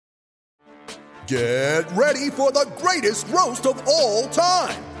Get ready for the greatest roast of all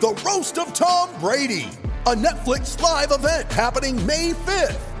time, the Roast of Tom Brady, a Netflix live event happening May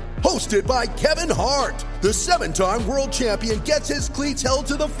 5th. Hosted by Kevin Hart, the 7-time world champion gets his cleats held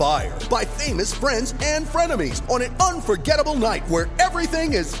to the fire by famous friends and frenemies on an unforgettable night where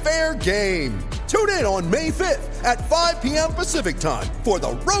everything is fair game. Tune in on May 5th at 5 p.m. Pacific time for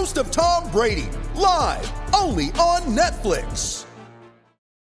the Roast of Tom Brady, live only on Netflix.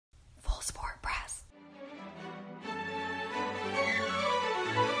 Full Sport Press.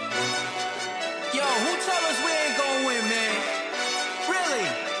 Yo, who tell us we ain't gonna win, man? Really?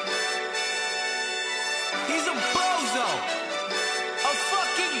 He's a bozo. A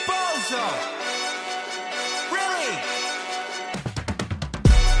fucking bozo. Really?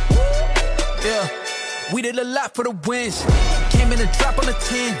 Yeah. We did a lot for the wins. Came in a drop on the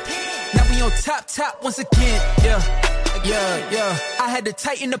 10. Now we on top once again. Yeah. I had to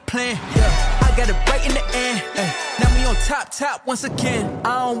tighten the plan. Yeah. I got it right in the end. Now we on top once again.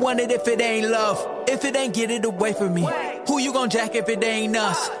 I don't want it if it ain't love. If it ain't, get it away from me. Who you gon' jack if it ain't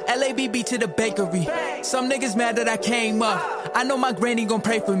us? LABB to the bakery. Some niggas mad that I came up. I know my granny gon'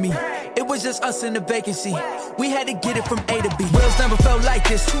 pray for me. It was just us in the vacancy. We had to get it from A to B. Wheels never felt like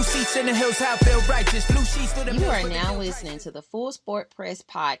this. 2 seats in the hills, how I feel righteous. Blue sheets for the You are now listening to the Full Sport Press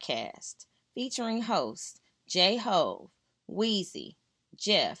podcast, featuring hosts Jay Hove, Weezy,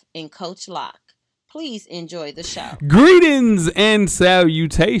 Jeff, and Coach Locke. Please enjoy the show. Greetings and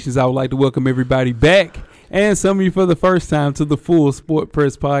salutations. I would like to welcome everybody back, and some of you for the first time, to the Full Sport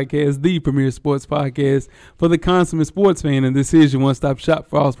Press podcast, the premier sports podcast for the consummate sports fan. And this is your one-stop shop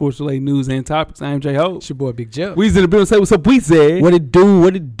for all sports-related news and topics. I am Jay Ho. It's your boy Big Jeff. Weezy in the building. Say what's up, Weezy. What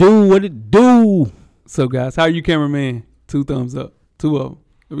it do? So, guys, how are you, cameraman? 2 thumbs up. 2 of them.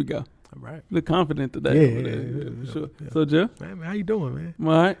 Here we go. All right. Look confident today. Yeah, for sure. Yeah. So, Jeff? Man, how you doing, man? I'm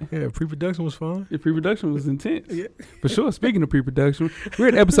all right. Yeah, pre-production was fun. Your pre-production was intense. Yeah. For sure. Speaking of pre-production, we're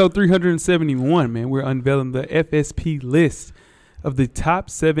at episode 371, man. We're unveiling the FSP list of the top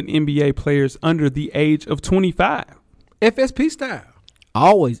 7 NBA players under the age of 25. FSP style.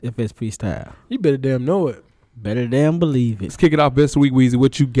 Always FSP style. You better damn know it. Better damn believe Let's it. kick it off. Best of the week, Weezy.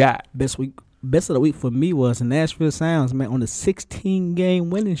 What you got? Best of the week for me was the Nashville Sounds, man, on the 16-game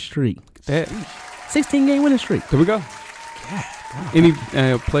winning streak. 16-game winning streak. There we go. Any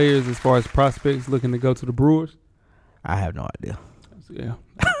players as far as prospects looking to go to the Brewers? I have no idea. Yeah.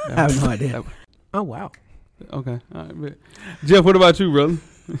 I have no idea. Oh, wow. Okay. All right. Bet. Jeff, what about you, brother?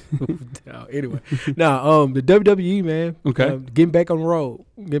 Anyway. Now, the WWE, man. Okay. Getting back on the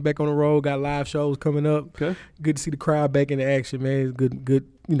road. Got live shows coming up. Okay. Good to see the crowd back in the action, man. Good,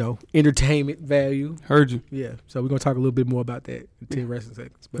 entertainment value. Heard you. Yeah. So we're going to talk a little bit more about that in 10 wrestling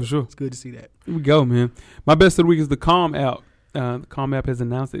seconds. But For sure. It's good to see that. Here we go, man. My best of the week is the Calm app. The Calm app has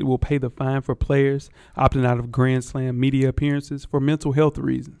announced that it will pay the fine for players opting out of Grand Slam media appearances for mental health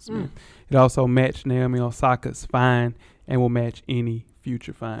reasons. Man. It also matched Naomi Osaka's fine and will match any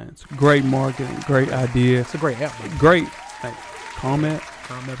future fines. Great marketing, great idea. It's a great app, man. Great. Like, Calm app,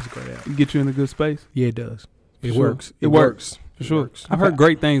 Calm app is a great app. get you in a good space. Yeah, it does. It Sure. works. It works. For It sure. works. I've heard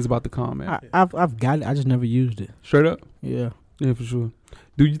great things about the Calm app. I've got it. I just never used it. Straight up? Yeah. Yeah, for sure.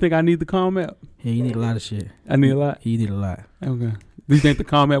 Do you think I need the Calm app? Yeah, you need a lot of shit. I need a lot? You need a lot. Okay. Do you think the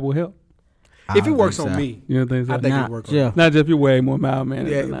Calm app will help? If it works on me, You don't think so? I think Nah, it works on yeah. me. Not just you're way more mild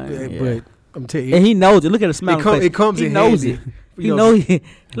mannered Yeah, than I am. but I'm telling you, And he knows it. Look at the smile on his face. it comes he in knows handy. it. He knows.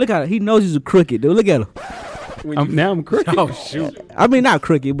 Look at it. He knows he's a crooked dude. Look at him. Now I'm crooked. Oh shoot! I mean, not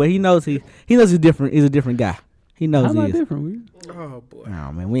crooked, but he knows he's different. He's a different guy. He knows How am I he is. different? Oh boy!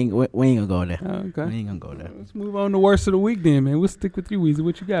 No, man, we ain't gonna go there. Okay. We ain't gonna go there. Let's move on to worst of the week then, man. We'll stick with you, Weezy.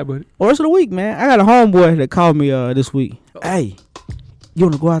 What you got, buddy? Worst of the week, man. I got a homeboy that called me this week. Hey, you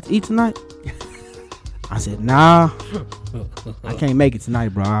wanna go out to eat tonight? I said, nah. I can't make it tonight,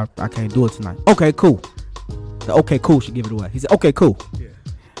 bro. I can't do it tonight. Okay, cool. The okay, cool should give it away. He said, okay, cool. Yeah.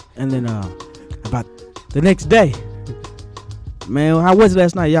 And then about the next day, man, how was it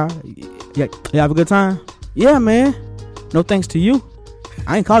last night, y'all? You have a good time? Yeah, man. No thanks to you.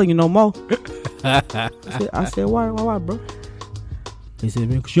 I ain't calling you no more. I said, why, bro? He said,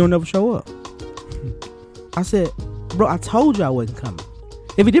 man, because you don't never show up. I said, bro, I told you I wasn't coming.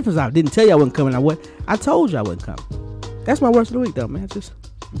 If it difference, I didn't tell you I wasn't coming. I told you I wasn't coming. That's my worst of the week, though, man. Just,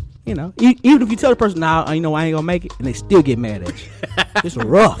 even if you tell the person, nah, I ain't gonna make it, and they still get mad at you. It's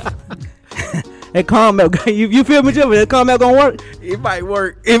rough. That Calm app, you feel me, Jimmy? That Calm app gonna work? It might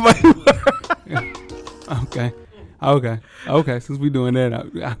work. It might work. Okay. Since we doing that,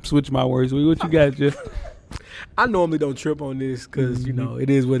 I'm switching my words. What you got, Jeff? I normally don't trip on this because, it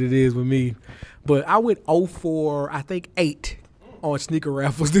is what it is with me. But I went 0 for, I think, 8 on sneaker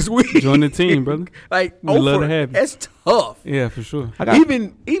raffles this week. Join the team, brother. Like, We love to have you. That's tough. Yeah, for sure.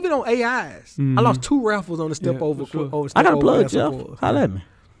 Even on AIs, I lost 2 raffles on the step Yeah, over. for sure. over I got a over plug, answer Jeff. for. Holla at me.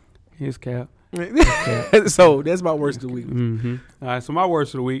 Here's Cap. So that's my worst of the week. Mm-hmm. All right, so my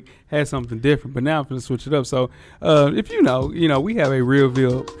worst of the week has something different, but now I'm going to switch it up. So if you know, we have a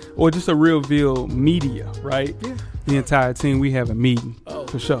Realville or just a Realville media, right? Yeah. The entire team, we have a meeting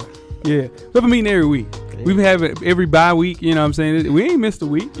for sure. Yeah, we have a meeting every week. We have it every bye week. You know what I'm saying? We ain't missed a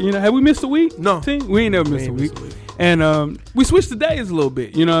week. Have we missed a week? No. Team? We ain't never missed a week. And we switched the days a little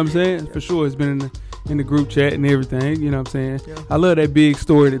bit. You know what I'm saying? For sure, it's been in the group chat and everything. You know what I'm saying? Yeah. I love that big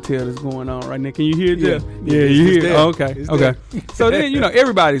story to tell that's going on right now. Can you hear it, Jeff? Yeah, you hear it? Oh, okay. It's okay. So then,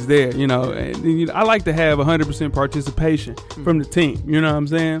 everybody's there, and then, I like to have 100% participation from the team. You know what I'm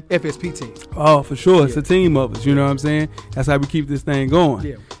saying? FSP team. Oh, for sure. It's a team of us. You know what I'm saying? That's how we keep this thing going.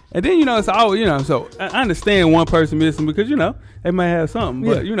 Yeah. And then, it's all, so I understand one person missing because, they might have something.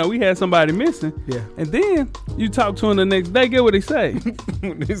 But, we had somebody missing. Yeah. And then you talk to them the next day, get what they say. He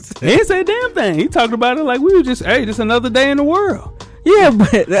didn't say a damn thing. He talked about it like we were just another day in the world. Yeah,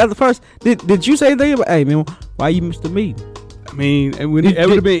 but the first, did you say anything about, hey, man, why you missed the meeting? I mean, it would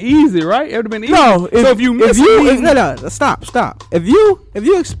have been easy, right? It would have been easy. No, if you missed no, stop. If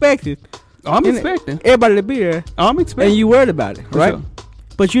you expected, I'm expecting everybody to be there. I'm expecting, and you worried about it, right? Sure.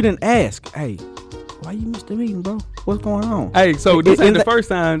 But you didn't ask, hey, why you missed the meeting, bro? What's going on? Hey, so this ain't the first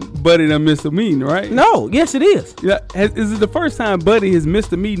time Buddy done missed a meeting, right? No, yes it is. Yeah, is it the first time Buddy has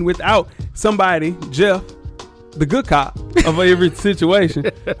missed a meeting without somebody, Jeff, the good cop of every situation?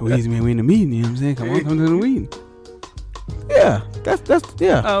 Well, he's man, we in the meeting. You know what I'm saying? Come to the meeting. Yeah, that's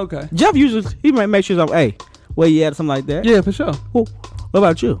yeah. Oh, okay. Jeff usually he might make sure hey, where you at, something like that. Yeah, for sure. Well, what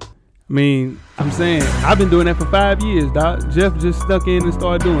about you? I mean, I'm saying I've been doing that for 5 years, dog. Jeff just stuck in and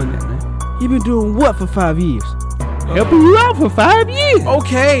started doing that, man. You been doing what for 5 years? Helping you out for 5 years.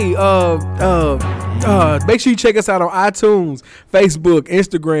 Okay. Make sure you check us out on iTunes, Facebook,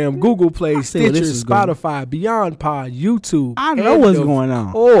 Instagram, Google Play, Stitcher, Spotify, Beyond Pod, YouTube. I know what's going on.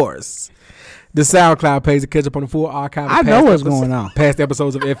 Of course. The SoundCloud page to catch up on the full archive. I know what's going on. Past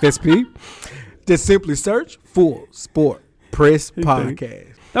episodes of FSP. Just simply search Full Sport Press Podcast.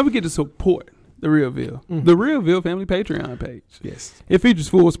 Don't forget to support the Realville. The Realville Family Patreon page. Yes. It features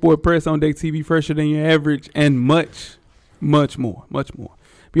Full Sport Press on deck TV, fresher than your average, and much, much more. Much more.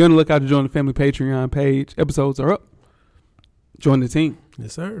 Be on the lookout to join the Family Patreon page. Episodes are up. Join the team.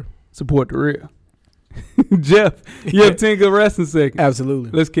 Yes, sir. Support the Real. Jeff, you have 10 good wrestling seconds.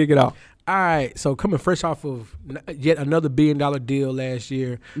 Absolutely. Let's kick it off. All right, so coming fresh off of yet another $1 billion deal last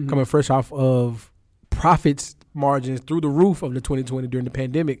year, coming fresh off of profits margins through the roof of the 2020 during the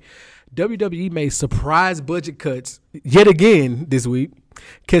pandemic, WWE made surprise budget cuts yet again this week,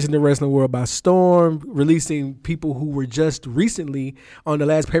 catching the wrestling world by storm, releasing people who were just recently on the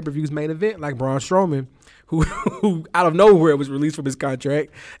last pay-per-view's main event, like Braun Strowman, who out of nowhere was released from his contract.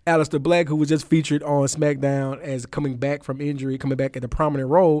 Aleister Black, who was just featured on SmackDown as coming back from injury, coming back in a prominent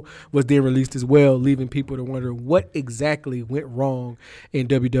role, was then released as well, leaving people to wonder what exactly went wrong in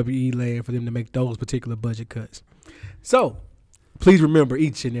WWE land for them to make those particular budget cuts. So, please remember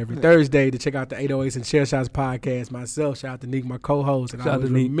each and every Thursday to check out the 808s and Chair Shots podcast. Myself, shout out to Nick, my co-host. And I always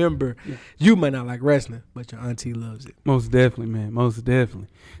remember, you might not like wrestling, but your auntie loves it. Most definitely, man. Most definitely.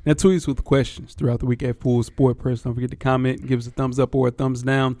 Now, tweet us with questions throughout the week at Full Sport Press. Don't forget to comment, give us a thumbs up or a thumbs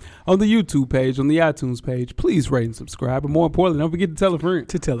down on the YouTube page, on the iTunes page. Please rate and subscribe. But more importantly, don't forget to tell a friend.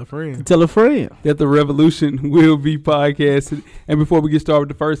 To tell a friend. Tell a friend. That the revolution will be podcasted. And before we get started with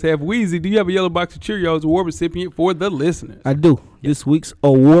the first half, Weezy, do you have a yellow box of Cheerios award recipient for the listeners? I do. This week's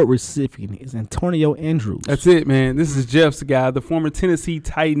award recipient is Antonio Andrews. That's it, man. This is Jeff's guy. The former Tennessee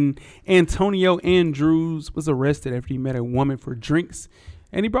Titan Antonio Andrews was arrested after he met a woman for drinks,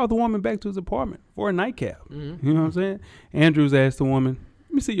 and he brought the woman back to his apartment for a nightcap. You know what I'm saying? Andrews asked the woman,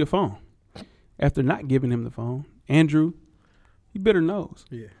 "Let me see your phone." After not giving him the phone, Andrew, he bit her nose.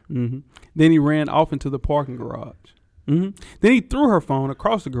 Yeah. Then he ran off into the parking garage. Then he threw her phone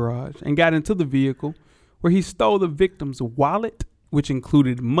across the garage and got into the vehicle, where he stole the victim's wallet, which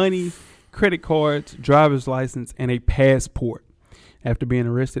included money, credit cards, driver's license, and a passport. After being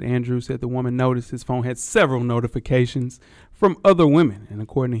arrested, Andrews said the woman noticed his phone had several notifications from other women, and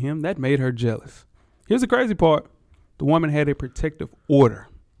according to him, that made her jealous. Here's the crazy part. The woman had a protective order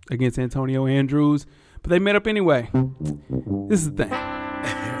against Antonio Andrews, but they met up anyway. This is the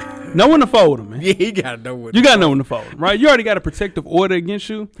thing. Know when to fold him, man. Yeah, you got to know when. You got to know when to fold him, right? You already got a protective order against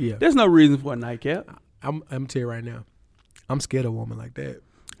you. Yeah. There's no reason for a nightcap. I'm telling you right now, I'm scared of a woman like that.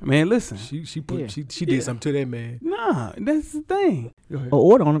 Man, listen. She did something to that man. Nah, that's the thing. An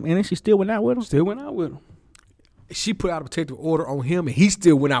order on him, and then she still went out with him? Still went out with him. she put out a protective order on him, and he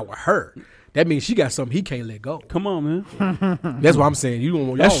still went out with her. That means she got something he can't let go. Come on, man. That's what I'm saying. You don't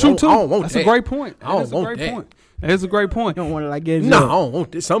want. That's true too. I don't want That's that. a great point. I don't That's a want great that. point. That's a great point. You don't want to like get No, I don't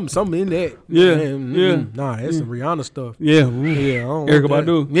want this. Something in that. Yeah, Man, yeah. Nah, that's some Rihanna stuff. Yeah, Yeah, I don't Erykah want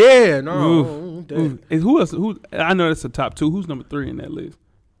that. Badu. Yeah, no, I Oof. don't want that. Ooh. And who else? Who I know that's the top 2. Who's number 3 in that list?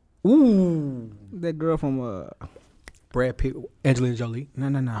 Ooh, that girl from Brad Pitt, Angelina Jolie, I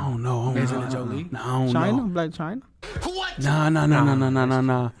don't know. Angelina Jolie, No, I don't China, know. Black China.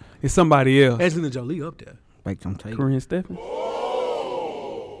 Nah. It's somebody else. Angelina Jolie up there. Like I'm telling you. Corinne Stephens.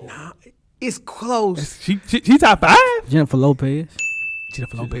 Nah, it's close. She top 5. Jennifer Lopez.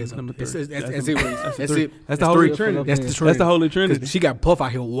 Jennifer Lopez number up there. 3. That's That's it. the That's three. it. That's the Holy three. Trinity. That's the That's Trinity. the Holy Trinity. 'Cause she got Puff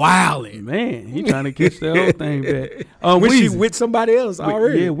out here wilding. Man, he trying to catch the whole thing back. When she Weezy. with somebody else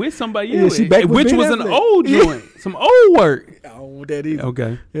already. Yeah, with somebody. Yeah, else. she back with which Ben was an Affleck. old Yeah. joint, some old work. I don't want that either.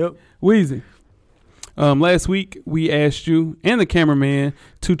 Okay, Yep. Weezy. Last week we asked you and the cameraman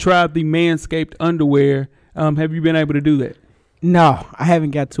to try the Manscaped underwear. Have you been able to do that? No, I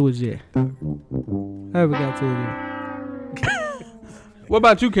haven't got to it yet. I haven't got to it yet. What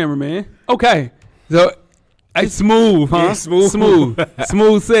about you, cameraman? Okay, so it's smooth, huh? Yeah, smooth.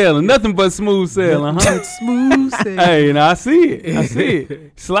 smooth sailing. Nothing but smooth sailing, huh? Smooth. Hey, now I see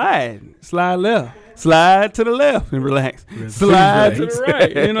it. Slide left. Slide to the left and relax. Slide to the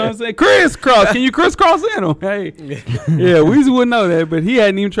right. You know what I'm saying? Crisscross. Can you crisscross in them? Hey. Yeah, Weezy wouldn't know that, but he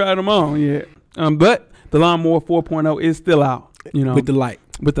hadn't even tried them on yet. But the Lawnmower 4.0 is still out. You know, With the light.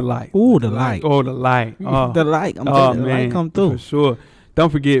 with the light. Ooh, the light. Oh, the light. Oh, The light. I'm oh telling you, the man, light come through. for sure. Don't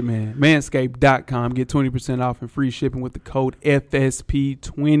forget, man, manscaped.com. Get 20% off and free shipping with the code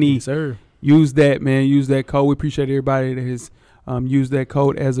FSP20. Yes, sir. Use that, man. Use that code. We appreciate everybody that has used that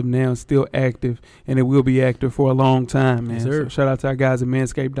code as of now. It's still active, and it will be active for a long time, man. Yes, sir. So shout out to our guys at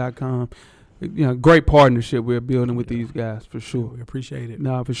manscaped.com. You know, great partnership we're building with these guys, for sure. We appreciate it.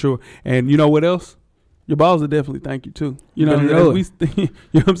 Nah, for sure. And you know what else? Your balls will definitely thank you, too. You know, better know you know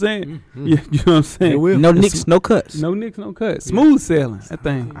what I'm saying? Yeah, you know what I'm saying? They will. No nicks, no cuts. No nicks, no cuts. Smooth sailing. That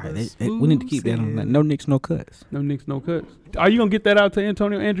thing. All right, we need to keep that on. Like, no nicks, no cuts. No nicks, no cuts. Are you gonna get that out to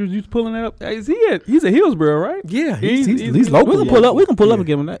Antonio Andrews? You pulling that up? Is he he's a Hillsborough, right? Yeah, He's he's local. We can pull up. We can pull up and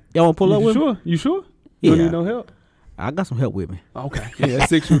give him that. Y'all want to pull up You with me? sure? You sure? Yeah. You don't need no help? I got some help with me. Okay. Yeah, that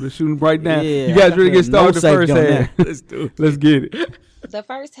 6-shooter shooting right down. Yeah, You guys ready to get no started the safety first on half? that. Let's do it. Let's get it. The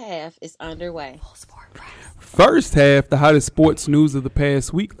first half is underway. First half, the hottest sports news of the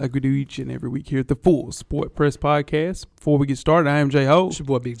past week, like we do each and every week here at the Full Sport Press Podcast. Before we get started, I am Jay Ho. It's your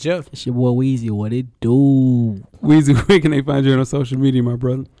boy Big Jeff. It's your boy Weezy. What it do? Weezy, where can they find you on social media, my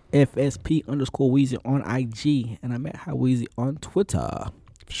brother? FSP_Weezy on IG, and I'm at High Weezy on Twitter.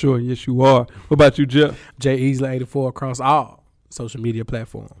 Sure, yes you are. What about you, Jeff? Jay Easley 84 across all social media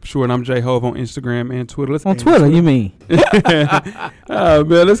platforms. Sure, and I'm Jay Hove on Instagram and Twitter. Let's On Twitter, you mean? Oh,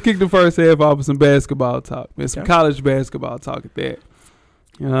 man, let's kick the first half off with some basketball talk. Man, some Okay. college basketball talk at that.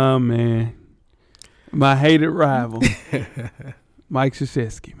 Oh, man. My hated rival, Mike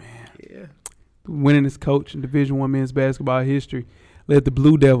Krzyzewski, man. Yeah. Winningest coach in Division I men's basketball history. Led the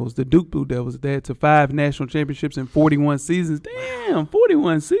Blue Devils, the Duke Blue Devils, to 5 national championships in 41 seasons. Damn,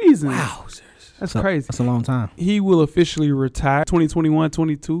 41 seasons. Wow. That's crazy. That's a long time. He will officially retire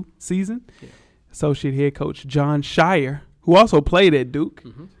 2021-22 season. Yeah. Associate head coach John Shire, who also played at Duke.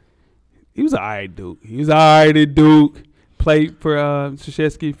 Mhm. He was all right, Duke. He was all right at Duke. Played for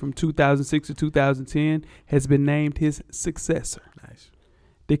Krzyzewski from 2006 to 2010. Has been named his successor. Nice.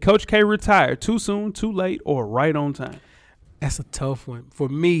 Did Coach K retire too soon, too late, or right on time? That's a tough one for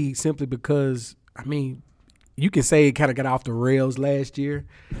me, simply because, I mean, you can say it kind of got off the rails last year,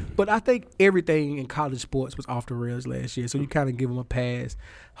 but I think everything in college sports was off the rails last year, so you kind of give him a pass.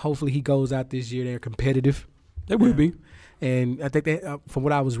 Hopefully he goes out this year. They're competitive. They would be. And I think they, from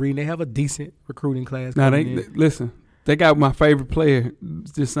what I was reading, they have a decent recruiting class. Now, coming they in. listen, they got my favorite player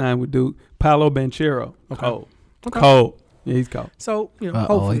just signed with Duke, Paolo Banchero. Okay. Cold. Okay. Cold. Yeah, he's cold. So, you know,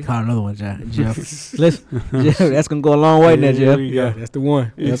 Oh, hopefully. he caught another one, Jeff. Listen, Jeff, that's gonna go a long way now, Jeff. Yeah, that's the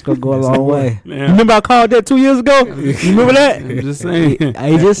one. That's gonna go a long way. Yeah. You remember I called that 2 years ago? You remember that? I'm just saying.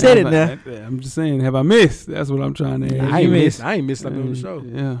 He just said it now. I'm just saying. Have I missed? That's what I'm trying to ask. I ain't you missed. I ain't missed something on the show.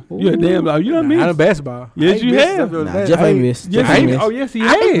 Yeah. You a damn. You done Nah, I done missed? basketball. Yes, I ain't you missed have. something on the Nah, bas- Jeff I ain't missed. Yes, Jeff ain't he, missed. oh yes, he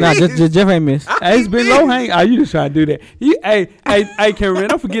has. Nah, just Jeff ain't missed. Hey, it's been low hang. Oh, you just try to do that. Hey, Cameron,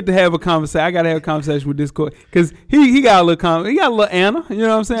 don't forget to have a conversation. I gotta have a conversation with this court because he got a little he got a little Anna. You know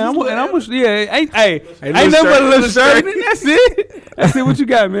what I'm saying? Ain't nothing but a little shirt. That's it. That's it. What you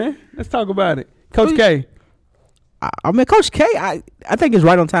got, man? Let's talk about it, Coach K. I mean, Coach K, I think it's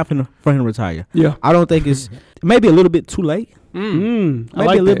right on time for him to retire. Yeah. I don't think it's maybe a little bit too late. I Maybe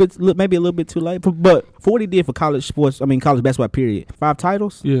like a little that. bit, maybe a little bit too late. But for what he did for college sports, I mean, college basketball period, 5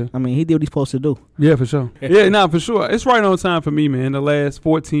 titles. Yeah. I mean, he did what he's supposed to do. Yeah, for sure. Yeah, no, for sure. It's right on time for me, man. The last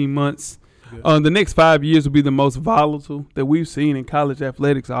 14 months, the next 5 years will be the most volatile that we've seen in college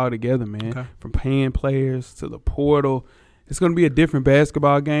athletics altogether, man. Okay. From paying players to the portal. It's going to be a different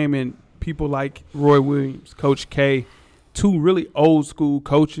basketball game, and people like Roy Williams, Coach K, 2 really old school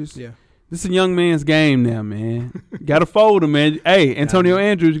coaches. Yeah. This is a young man's game now, man. Got to fold him, man. Hey, Antonio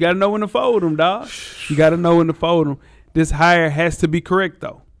Andrews, you got to know when to fold him, dog. You got to know when to fold him. This hire has to be correct,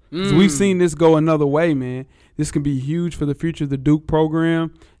 though. 'Cause we've seen this go another way, man. This can be huge for the future of the Duke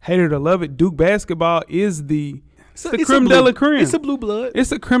program. Hate it or love it, Duke basketball is the creme de la creme. It's a blue blood.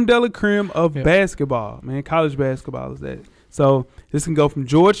 It's the creme de la creme of basketball, man. College basketball is that. So this can go from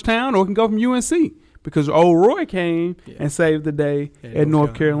Georgetown or it can go from UNC. Because old Roy came and saved the day at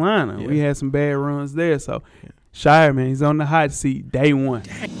North Carolina. Yeah. We had some bad runs there. So, Shire, man, he's on the hot seat day one.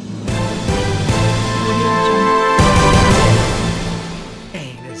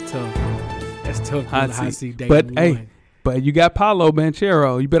 Dang, that's tough. That's tough. Hot Hot seat. seat day But, one. hey, but you got Paolo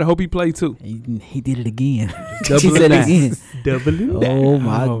Banchero. You better hope he play, too. He did it again. Double He said it again. Double Oh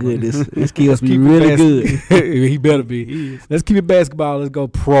my goodness, this kid must be Keep it really good. He better be. Let's keep it basketball. Let's go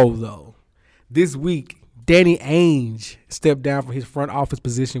pro, though. This week, Danny Ainge stepped down from his front office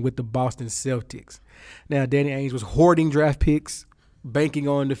position with the Boston Celtics. Now, Danny Ainge was hoarding draft picks, banking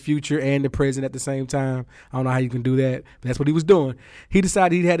on the future and the present at the same time. I don't know how you can do that, but that's what he was doing. He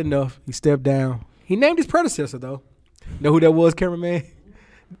decided he'd had enough. He stepped down. He named his predecessor, though. Know who that was, cameraman?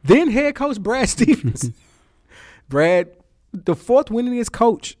 Then head coach Brad Stevens. Brad, the 4th winningest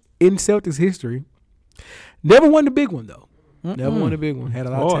coach in Celtics history. Never won the big one, though. Never won a big one. Had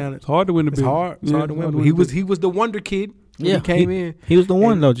a lot of talent. It's hard to win the big It's one. hard. It's Yeah, hard to win. He was the wonder kid when he came in. He was the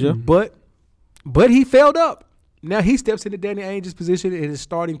one though, Jeff. But he failed up. Now he steps into Danny Ainge's position and is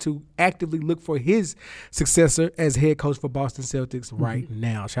starting to actively look for his successor as head coach for Boston Celtics right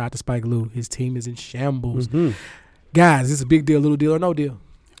now. Shout out to Spike Lee. His team is in shambles. Guys, this is a big deal, little deal, or no deal?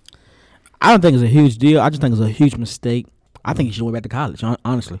 I don't think it's a huge deal. I just think it's a huge mistake. I think he should went back to college.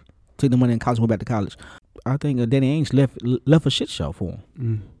 Honestly, took the money in college and went back to college. I think Danny Ainge left a shit show for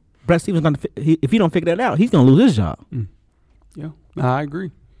him. Brad Stevens if he don't figure that out, he's gonna lose his job. Yeah, I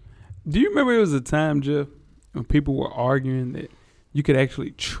agree. Do you remember it was a time, Jeff, when people were arguing that you could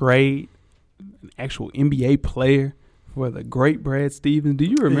actually trade an actual NBA player for the great Brad Stevens? Do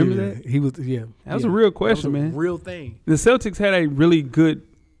you remember that? He was, That was a real question, that was a man. real thing. The Celtics had a really good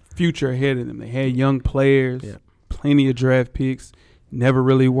future ahead of them. They had young players, plenty of draft picks, never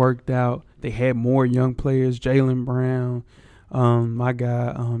really worked out. They had more young players, Jaylen Brown, my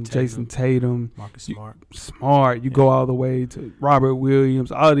guy, Jason Tatum. Marcus Smart. You go all the way to Robert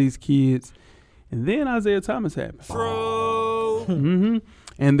Williams, all these kids. And then Isaiah Thomas happened.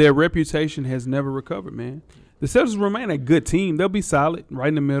 And their reputation has never recovered, man. The Celtics remain a good team. They'll be solid right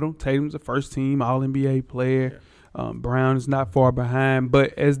in the middle. Tatum's a first-team All-NBA player. Brown is not far behind.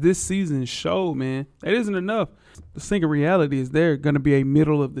 But as this season showed, man, that isn't enough. The single reality is they're going to be a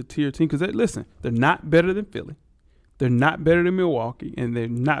middle-of-the-tier team. Because, listen, they're not better than Philly. They're not better than Milwaukee. And they're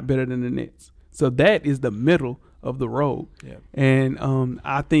not better than the Nets. So that is the middle of the road. Yeah. And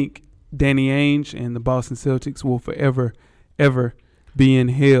I think Danny Ainge and the Boston Celtics will forever, ever be in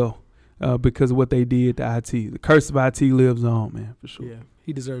hell because of what they did to IT. The curse of IT lives on, man, for sure. Yeah,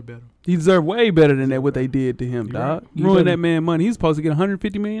 he deserved better. He deserved way better than that, what they did to him, dog. You Ruined better- that man money. He's supposed to get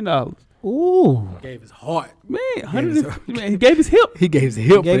 $150 million. Ooh, Gave his heart. Man, he gave his hip. He gave his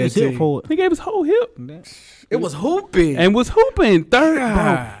hip gave for his that hip team. for it. He gave his whole hip. It was hooping. And was hooping third. Bro,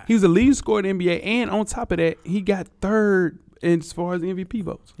 God. he was the leading scorer in the NBA. And on top of that, he got third as far as MVP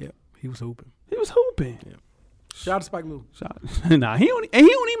votes. Yeah, he was hooping. He was hooping. Shout out to Spike Lee. Nah, he don't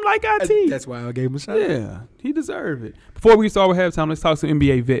even like IT. That's why I gave him a shot. Yeah, he deserved it. Before we start with halftime, let's talk some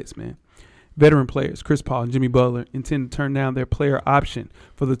NBA vets, man. Veteran players, Chris Paul and Jimmy Butler, intend to turn down their player option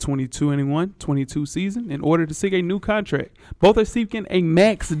for the 22-22 season in order to seek a new contract. Both are seeking a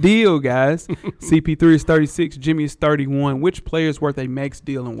max deal, guys. CP3 is 36, Jimmy is 31. Which player is worth a max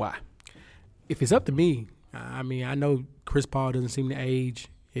deal and why? If it's up to me, I mean, I know Chris Paul doesn't seem to age,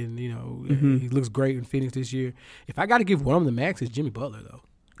 and he looks great in Phoenix this year. If I got to give one of them the max, it's Jimmy Butler, though.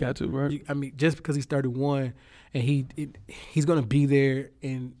 Got to, right? I mean, just because he's 31 and he's going to be there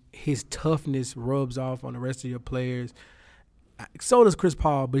and his toughness rubs off on the rest of your players. So does Chris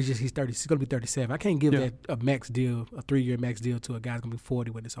Paul, but he's 30. He's going to be 37. I can't give that a max deal, a 3-year max deal to a guy that's going to be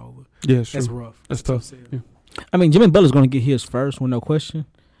 40 when it's over. Yeah, That's true. rough. That's tough. sale. Yeah. I mean, Jimmy Butler's going to get his first, with no question.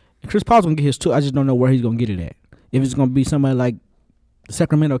 And Chris Paul's going to get his too. I just don't know where he's going to get it at. If it's gonna be somebody like the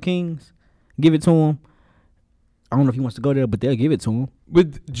Sacramento Kings, give it to him. I don't know if he wants to go there, but they'll give it to him.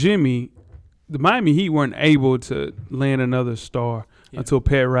 With Jimmy, the Miami Heat weren't able to land another star until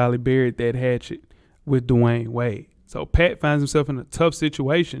Pat Riley buried that hatchet with Dwayne Wade. So Pat finds himself in a tough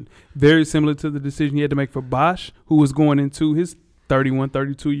situation, very similar to the decision he had to make for Bosh, who was going into his 31,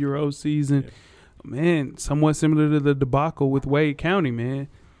 32-year-old season. Yeah. Man, somewhat similar to the debacle with Wade County, man.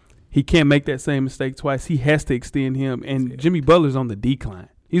 He can't make that same mistake twice. He has to extend him. And Jimmy Butler's on the decline.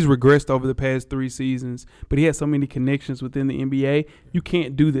 He's regressed over the past 3 seasons, but he has so many connections within the NBA. You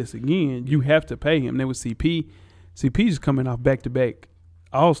can't do this again. You have to pay him. There was CP. CP's coming off back-to-back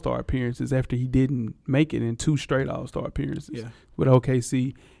All-Star appearances after he didn't make it in 2 straight All-Star appearances with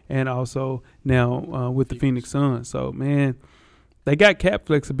OKC and also now with the Phoenix Suns. So, man, they got cap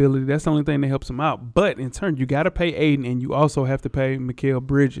flexibility. That's the only thing that helps them out. But in turn, you got to pay Aiden, and you also have to pay Mikal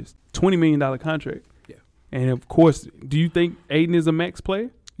Bridges. $20 million contract. Yeah. And, of course, do you think Aiden is a max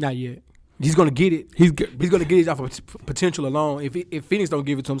player? Not yet. He's going to get it. He's going to get it off of potential alone. If Phoenix don't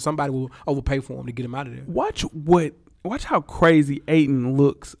give it to him, somebody will overpay for him to get him out of there. Watch how crazy Aiden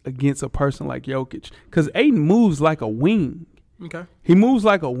looks against a person like Jokic. Because Aiden moves like a wing. Okay. He moves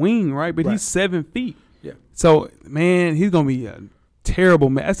like a wing, right? But he's 7 feet. Yeah. So, man, he's going to be a terrible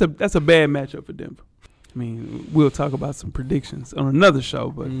match. That's a bad matchup for Denver. I mean, we'll talk about some predictions on another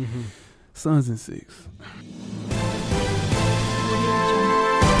show, but Suns in 6.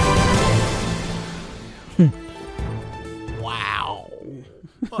 Wow.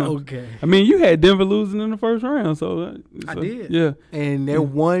 Okay. I mean, you had Denver losing in the first round, so I did. Yeah. And they're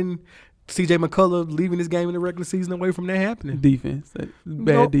one C.J. McCullough leaving this game in the regular season away from that happening. Defense.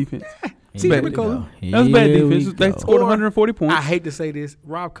 Bad defense. C.J. McCullough. That was bad defense. They scored 140 points. I hate to say this.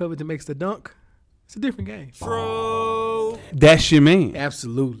 Rob Covington makes the dunk. It's a different game. Bro. That's your man.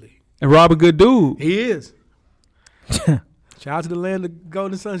 Absolutely. And Rob a good dude. He is. Shout out to the land of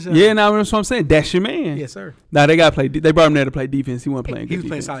Golden Sunshine. Yeah, now that's what I'm saying. That's your man. Yes, sir. Now they got to play. They brought him there to play defense. He wasn't playing. He was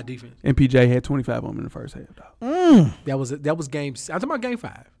playing solid defense. And PJ had 25 on him in the first half. That was game. I'm talking about game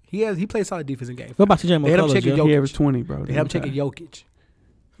 5. He played solid defense in game 5. What about TJ McCullough? He averaged 20, bro. They had him checking Jokic.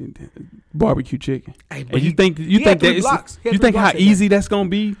 Barbecue chicken. Hey, and you think how easy that's gonna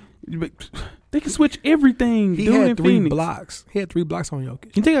be? They can switch everything. He had 3 blocks. He had 3 blocks on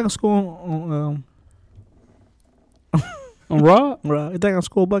Jokic. You think I can score on on Rob? You think I can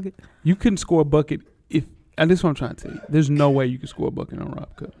score a bucket? You couldn't score a bucket if. And this is what I'm trying to tell you. There's no way you can score a bucket on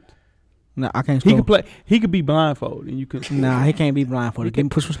Rob Covington. No, I can't score. He could play. He could be blindfolded, and you could. Nah, he can't be blindfolded. Give him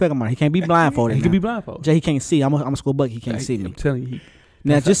push respect on him. He can't be blindfolded. He could be blindfolded. Jay, he can't see. I'm a score bucket. He can't see me. I'm telling you.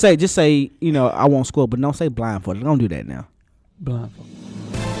 Now just say I won't score, but don't say blindfolded. Don't do that now. Blindfolded.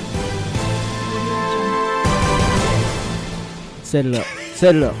 Set it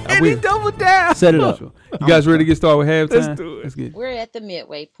up. And he doubled down. Set it up. You guys ready to get started with halftime? Let's do it. Let's get it. We're at the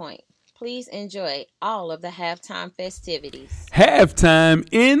midway point. Please enjoy all of the halftime festivities. Halftime,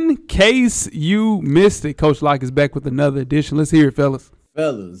 in case you missed it. Coach Locke is back with another edition. Let's hear it, fellas.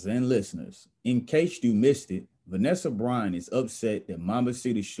 Fellas and listeners, in case you missed it, Vanessa Bryant is upset that Mamba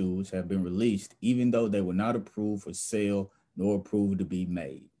City shoes have been released even though they were not approved for sale nor approved to be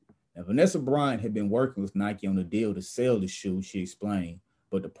made. Now, Vanessa Bryant had been working with Nike on a deal to sell the shoes, she explained,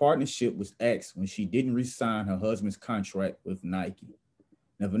 but the partnership was axed when she didn't re-sign her husband's contract with Nike.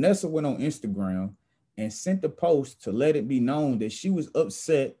 Now, Vanessa went on Instagram and sent a post to let it be known that she was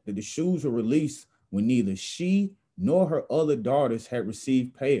upset that the shoes were released when neither she nor her other daughters had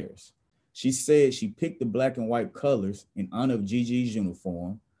received pairs. She said she picked the black and white colors in honor of Gigi's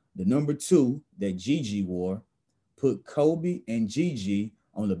uniform, the number 2 that Gigi wore, put Kobe and Gigi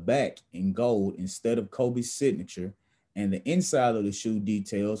on the back in gold instead of Kobe's signature, and the inside of the shoe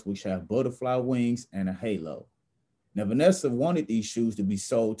details, which have butterfly wings and a halo. Now, Vanessa wanted these shoes to be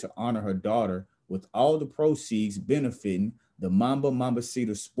sold to honor her daughter, with all the proceeds benefiting the Mamba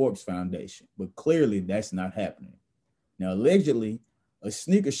Cedar Sports Foundation, but clearly that's not happening. Now, allegedly, a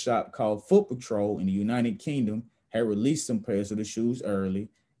sneaker shop called Foot Patrol in the United Kingdom had released some pairs of the shoes early,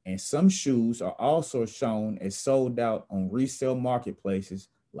 and some shoes are also shown as sold out on resale marketplaces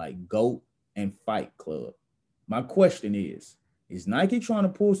like GOAT and Fight Club. My question is Nike trying to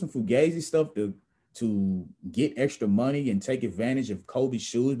pull some Fugazi stuff to get extra money and take advantage of Kobe's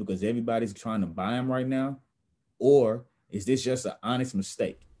shoes because everybody's trying to buy them right now? Or is this just an honest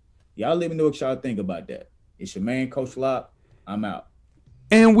mistake? Y'all let me know what y'all think about that. It's your man, Coach Locke. I'm out.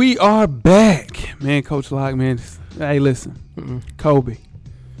 And we are back. Man, Coach Locke, man. Hey, listen. Kobe.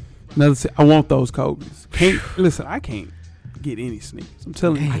 I want those Kobe's. I can't get any sneakers. I'm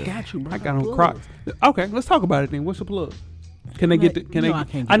telling you. I got you, bro. I got them Crocs. Okay, let's talk about it then. What's your plug? Can they get the? Can they? I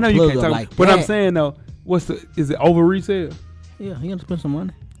can't I know you can't talk. like but that. I'm saying though, Is it over resale? Yeah, he gonna spend some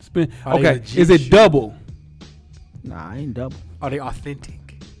money. Are they Okay. legit Is it shoes? double? Nah, I ain't double. Are they authentic?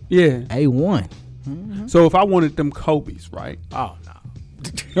 Yeah. A1. So if I wanted them Kobe's, right? Oh no.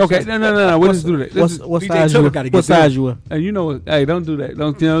 Okay. No. Let's do that. What DJ size Tucker you? gotta What get size you wear? Hey, you know what? Hey, don't do that.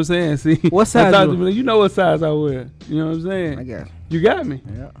 Don't, you know what I'm saying? See, What size you know what size I wear. You know what I'm saying? I got. You got me.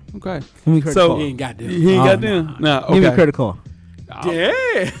 Yeah. Okay. Give me credit So card. He ain't got them. he ain't Oh, got them. Nah. Okay. Give me credit card.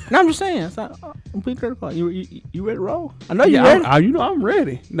 Yeah. No, I'm just saying. It's not, I'm putting credit card. You ready to roll? I know you Yeah, ready. you know I'm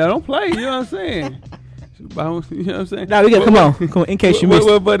ready. Now don't play. You know what I'm saying? You know what I'm saying? Nah, we got. Come on. In case you missed.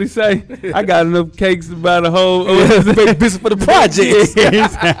 What buddy say? I got enough cakes to buy the whole Business for the project.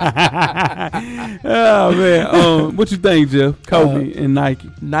 Oh man. What you think, Jeff? Kobe and Nike.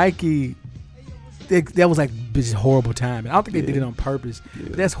 Nike. That was like just horrible timing. I don't think they did it on purpose.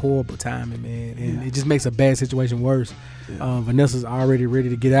 That's horrible timing, man, and it just makes a bad situation worse. Vanessa's already ready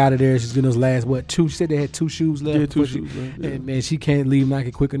to get out of there. She's getting those last two. She said they had 2 shoes left. Yeah, 2 shoes left. Yeah. And man, she can't leave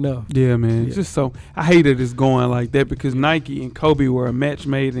Nike quick enough. Yeah, man. Yeah. It's just so I hated it's going like that because Nike and Kobe were a match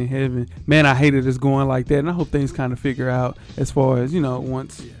made in heaven. Man, I hated it's going like that, and I hope things kind of figure out as far as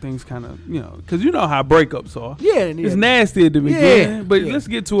once things kind of because you know how breakups are. Yeah, It's nasty at the beginning, but yeah. let's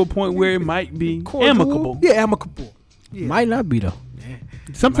get to a point where it might be amicable. Yeah, amicable. Yeah. Might not be though.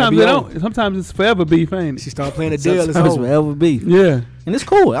 Sometimes Might they be don't. Sometimes it's forever beef, ain't it? She started playing the deal. It's Sometimes over. forever beef. Yeah. And it's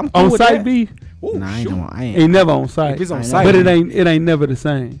cool. I'm cool On with site that. beef Ooh, Nah, I ain't, shoot. no, I ain't ain't. never on site. If it's on I site, But it ain't never the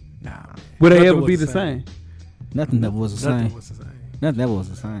same. Nah, Would they nothing ever was be the same? Nothing never was the Nothing same. was the same. Nothing ever was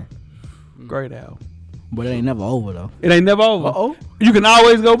the same. Great album. But it ain't never over though. It ain't never over. Uh-oh. You can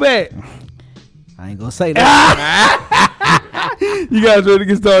always go back. I ain't gonna say that. You guys ready to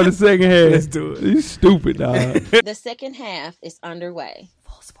get started in the second half? Let's do it. You stupid, dog. The second half is underway.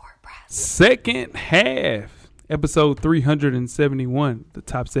 Second half, episode 371, the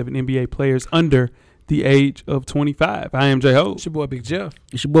top 7 NBA players under the age of 25. I am J-Ho. It's your boy Big Jeff.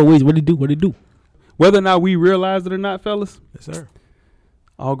 It's your boy Weezy. What he do? What he do? Whether or not we realize it or not, fellas, Yes, sir.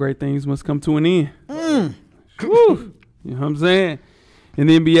 all great things must come to an end. Woo. You know what I'm saying? In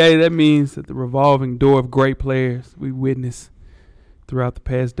the NBA, that means that the revolving door of great players we witnessed throughout the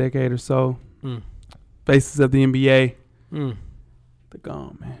past decade or so, faces of the NBA, they're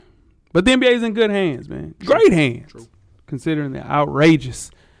gone, man. But the NBA is in good hands, man. Great hands. True. Considering the outrageous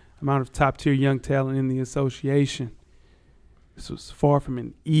amount of top-tier young talent in the association. This was far from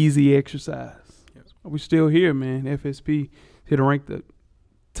an easy exercise. Yes. We're still here, man. FSP here to rank the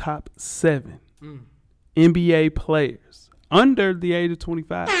top 7 NBA players under the age of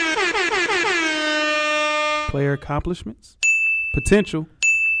 25. Player accomplishments, potential,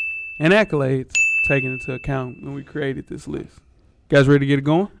 and accolades taken into account when we created this list. Guys ready to get it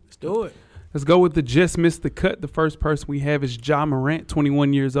going? Let's do it. Let's go with the just missed the cut. The first person we have is Ja Morant,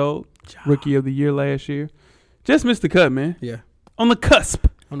 21 years old, Rookie of the Year last year. Just missed the cut, man. Yeah. On the cusp.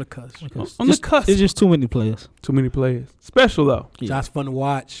 On the cusp. On the cusp. It's just too many players. Too many players. Special, though. Yeah. Josh fun to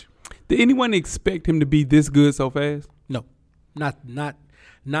watch. Did anyone expect him to be this good so fast? No. Not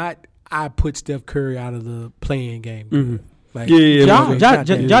I put Steph Curry out of the playing game. Mm-hmm. Like,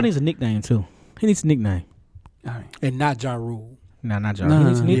 Ja needs a nickname, too. He needs a nickname. All right. and not Ja Rule. Nah, not Ja. Nah. He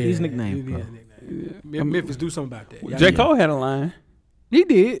needs Yeah, his nickname. he bro. needs a nickname. Memphis, do something about that. J. Cole had a line. He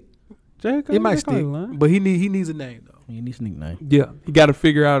did. J. Cole, It might J. Cole had stick, a line. but he needs a name though. He needs a nickname. Yeah, he got to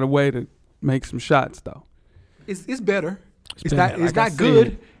figure out a way to make some shots, though. It's better. It's better. not. It's Like I not good.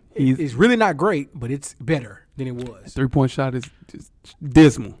 said, he's- It's really not great, but it's better than it was. 3-point shot is just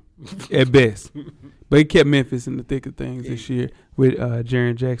dismal at best. But he kept Memphis in the thick of things this year with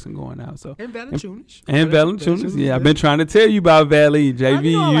Jaren Jackson going out. So And Valanciunas. and Valanciunas. Yeah, I've been trying to tell you about Valley,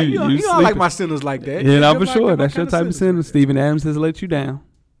 JV. You don't You like sleeping. my centers like that. Yeah, no, You're for my- sure. you're my That's your kinda type of center. like that. Steven Adams has let you down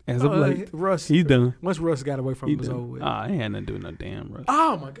as of late. Russ, He's done. Once Russ got away from He him, it was over done. with. He had nothing to do with no damn Russ.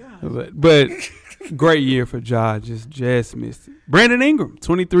 Oh my God. But great year for Ja. Just missed it. Brandon Ingram,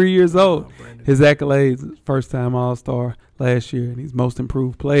 23 years old. Oh, Brandon. His accolades, first time All-Star last year, and he's most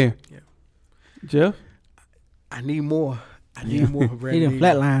improved player. Yeah. Jeff? I need more. I need more for He Brandon. done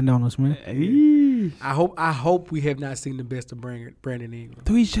Ingram. flatlined on us, man. Eesh. I hope we have not seen the best of Brandon Ingram.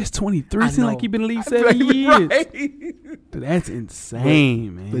 Dude, he's just 23. I Seems like know. he been in the league I 7 feel like years. right. Dude, that's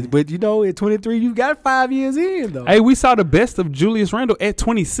insane, man. But you know, at 23, you got 5 years in though. Hey, we saw the best of Julius Randle at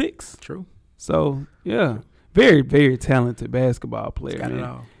 26. True. So, yeah. Very, very talented basketball player, Got man. it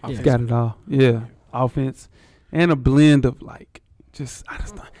all. He's got it all. Yeah. Offense. And a blend of, like,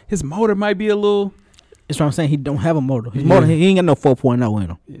 his motor might be a little. That's what I'm saying. He don't have a motor. His Yeah. motor, he ain't got no 4.0 in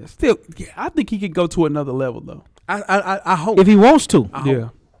him. Yeah, still, I think he could go to another level, though. I hope If he wants to. I hope. Yeah.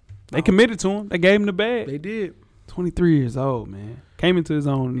 They committed to him. They gave him the bag. They did. 23 years old, man. Came into his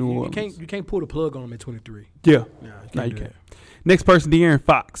own in New Orleans. You can't pull the plug on him at 23. Yeah. No, You can't. Next person, De'Aaron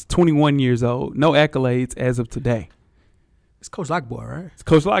Fox, 21 years old. No accolades as of today. It's Coach Lock boy, right? It's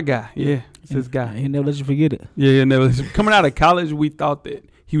Coach Lock guy. Yeah, it's his guy. He never let you forget it. Yeah, never. Coming out of college, we thought that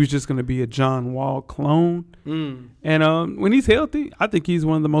he was just going to be a John Wall clone. And when he's healthy, I think he's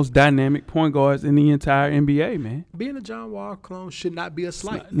one of the most dynamic point guards in the entire NBA, man. Being a John Wall clone should not be a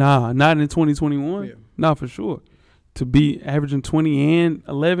slight. Nah, not in 2021. Yeah. Nah, for sure. To be averaging 20 and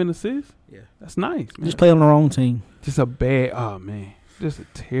 11 assists, that's nice, man. Just play on the wrong team. Just a bad, just a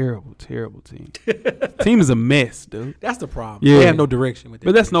terrible, terrible team. Team is a mess, dude. That's the problem. Yeah. They have no direction with that.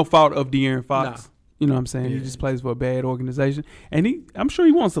 But that's no fault of De'Aaron Fox. Nah. You know what I'm saying? Yeah. He just plays for a bad organization. And I'm sure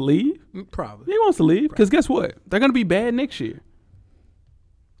he wants to leave. Probably. He wants to leave because guess what? They're going to be bad next year.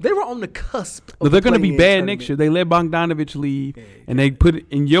 They were on the cusp. But they're going to be bad next year. They let Bogdanovich leave, and they put it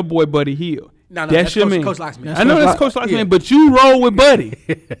in your boy Buddy Hield. No, that's your man. Coach Lock's man. I know that's Coach Lock's man, but you roll with Buddy.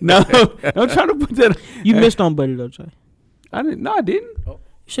 No, don't try to put that. You missed on Buddy though, Trey. I didn't. No, I didn't. You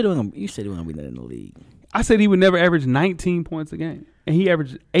said he wasn't gonna be in the league. I said he would never average 19 points a game, and he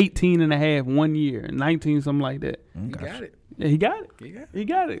averaged 18 and a half 1 year, 19 something like that. He got it. Yeah, he got it. He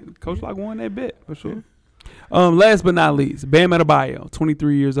got it. Coach Lock won that bet for sure. Last but not least, Bam Adebayo,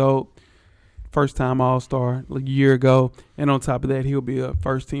 23 years old, first-time All-Star a year ago, and on top of that, he'll be a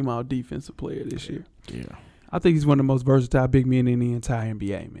first-team All-Defensive Player this year. Yeah, I think he's one of the most versatile big men in the entire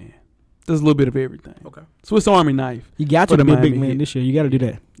NBA, man. Does a little bit of everything. Okay. Swiss Army knife. you got for to the be a big Miami man Heat. this year. You got to do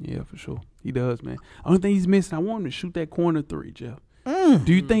that. Yeah, for sure. He does, man. Only thing he's missing, I want him to shoot that corner three, Jeff.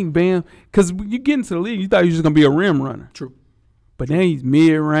 Do you think Bam, because you get into the league, you thought he was just going to be a rim runner. True. But now he's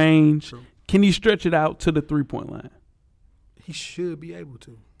mid-range. True. Can he stretch it out to the three-point line? He should be able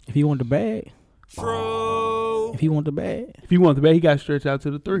to. If he want the bag. If he want the bag, If he wants the bag, he got to stretch out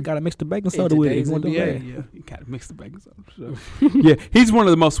to the three. got to mix the baking In soda with it. If today's he want the NBA, bag. yeah. You got to mix the bacon soda. For sure. Yeah, he's one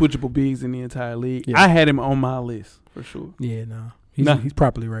of the most switchable bigs in the entire league. Yeah. I had him on my list for sure. Yeah, no. He's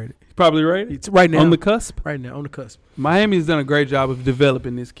properly rated. He's probably right. It's right now. On the cusp. Right now, on the cusp. Miami's done a great job of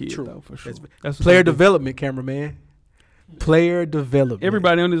developing this kid, True. though, for sure. That's what player they do. development, cameraman. Player development.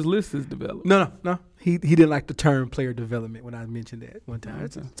 Everybody on this list is developed. No. He didn't like the term player development when I mentioned that one time.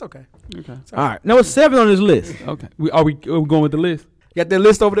 It's okay. Okay. All right, number 7 on this list. Okay. Are we going with the list? Got that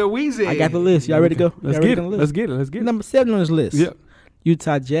list over there, Weezy. I got the list. Y'all ready to go? Let's Y'all ready get to it. go on the Let's list? get it. Let's get it. Number 7 on this list. Yeah,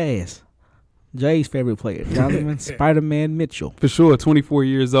 Utah Jazz. Jay's favorite player, Donovan Spider-Man Mitchell. for sure. 24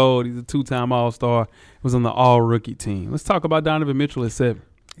 years old. He's a 2-time All-Star. Was on the All-Rookie team. Let's talk about Donovan Mitchell at 7.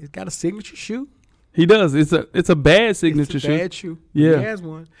 He's got a signature shoe. He does. It's a bad signature It's a shoe. bad shoe. Yeah. He has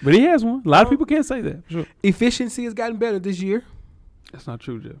one. But he has one. A lot of people can't say that. For sure. Efficiency has gotten better this year. That's not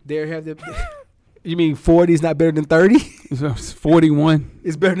true, Jeff. There have the. You mean 40 is not better than 30? It's 41.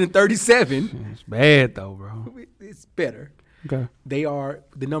 It's better than 37. It's bad, though, bro. It's better. Okay. They are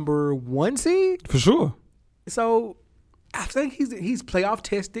the number 1 seed. For sure. So I think he's playoff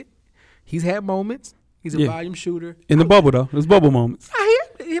tested. He's had moments. He's a Yeah. volume shooter. In the bubble, though. There's bubble moments.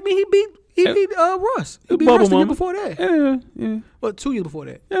 I mean, he beat Russ. He beat Bubble Russ the year moment. before that. Yeah. Well, 2 years before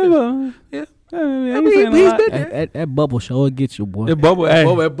that. Yeah, well, Yeah. I I mean, he's been there. That bubble show will get you, boy. That bubble, hey,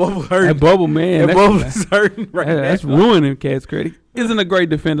 That bubble hurt. that bubble, man. That bubble is hurting right now. That's ruining Cat's credit. Isn't a great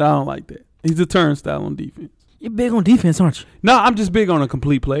defender. I don't like that. He's a turnstile on defense. You're big on defense, aren't you? No, I'm just big on a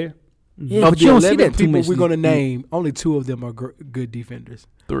complete player. Yeah, Of but the you don't see 11 that too people much. we're going to name, only 2 of them are good defenders.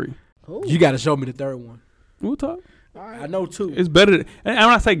 3. You got to show me the third one. We'll talk. I know 2. It's better. And when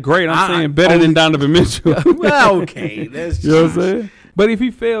I say great, I'm I- saying better only- than Donovan Mitchell. Well, okay. That's You know what I'm saying? But if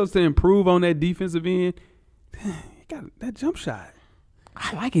he fails to improve on that defensive end, he got that jump shot.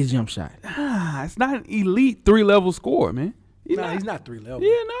 I like his jump shot. It's not an elite 3-level score, man. He's not 3 level. Yeah,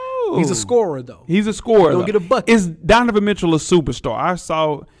 no. He's a scorer, though. He's a scorer. Don't though. get a bucket. Is Donovan Mitchell a superstar? I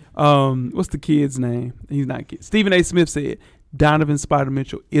saw, what's the kid's name? He's not a kid. Stephen A. Smith said Donovan Spider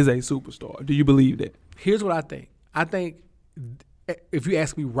Mitchell is a superstar. Do you believe that? Here's what I think. I think if you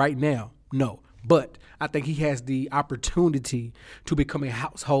ask me right now, no. But I think he has the opportunity to become a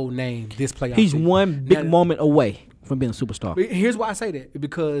household name this playoff He's season. one big Now, moment away from being a superstar. Here's why I say that.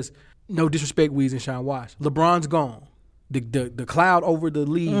 Because, no disrespect, Weez and Sean Wash. LeBron's gone. The cloud over the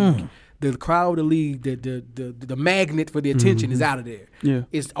league, the crowd over the league, the magnet for the attention is out of there. Yeah.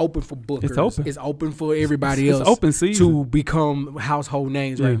 It's open for bookers. It's open. It's open for everybody It's else open season. to become household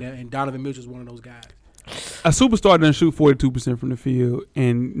names right Yeah. now. And Donovan Mitchell's one of those guys. A superstar doesn't shoot 42% from the field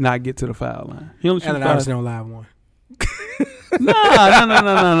and not get to the foul line. He only shoots Allen 5. Iverson on live one.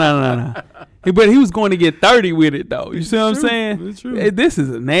 No. But he was going to get 30 with it, though. You see what I'm saying? It's true. Hey, this is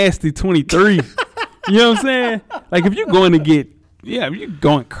a nasty 23. You know what I'm saying? Like, if you're going to get, if you're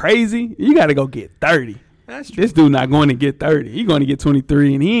going crazy, you got to go get 30. That's true. This dude not going to get 30. He going to get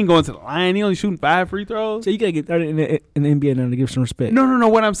 23, and he ain't going to the line. He only shooting 5 free throws. So you gotta get 30 in the NBA now to give some respect. No.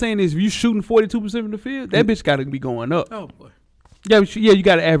 What I'm saying is, if you shooting 42% from the field, that bitch got to be going up. Oh boy. Yeah, you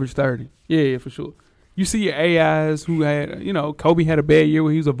got to average 30. Yeah, for sure. You see your AIs who had, Kobe had a bad year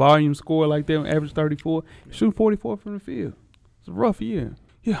where he was a volume scorer like that, average 34, shooting 44 from the field. It's a rough year.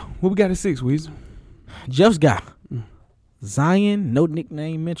 Yeah, what we got at 6, Weezy? Jeff's got Zion, no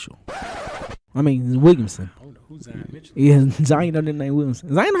nickname Mitchell. I mean Williamson. I don't know who's Zion Mitchell. Yeah, Zion, no nickname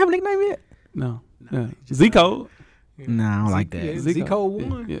Williamson. Zion don't have a nickname yet? No. Zico. Nah, I don't like that. Yeah, Zico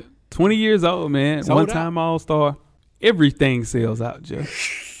won. Yeah. 20 years old, man. Sold One-time All-Star. Everything sells out,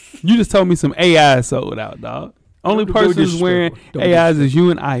 Jeff. You just told me some AI sold out, dog. Only Don't person who's disrespect. wearing AIs is you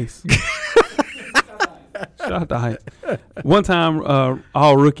and Ice. Shout out to Ice. One time,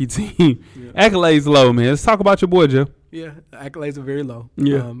 all-rookie team. Accolades low, man. Let's talk about your boy, Jeff. Yeah, accolades are very low.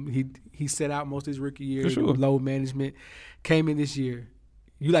 Yeah. He set out most of his rookie year. For sure. Low management. Came in this year.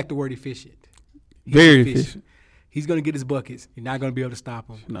 You like the word efficient. He's Very efficient. He's going to get his buckets. You're not going to be able to stop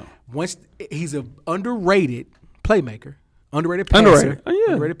him. No. Once he's an underrated playmaker, underrated passer. Underrated. Oh,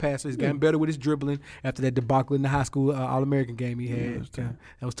 yeah. Underrated passer. He's gotten better with his dribbling after that debacle in the high school All-American game he had. that was tough.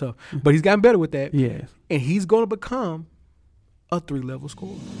 That was tough. But he's gotten better with that. Yes. And he's going to become a 3-level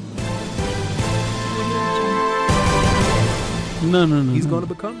scorer. No. He's going to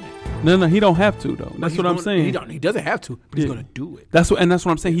become that. No, he don't have to, though. That's what I'm saying. He doesn't have to, but he's Yeah. going to do it. That's what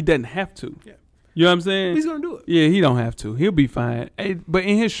I'm saying. He doesn't have to. Yeah. You know what I'm saying? He's going to do it. Yeah, he don't have to. He'll be fine. Hey, but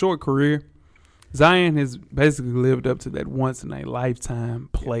in his short career, Zion has basically lived up to that once in a lifetime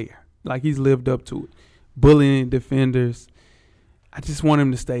player. Like, he's lived up to it. Bullying defenders. I just want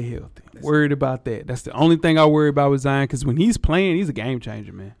him to stay healthy. Worried about that. That's the only thing I worry about with Zion, because when he's playing, he's a game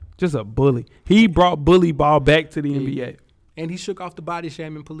changer, man. Just a bully. He brought bully ball back to the NBA. And he shook off the body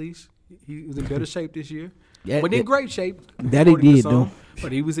shaming police. He was in better shape this year. Yeah, Wasn't in great shape. That he according to did, some, though.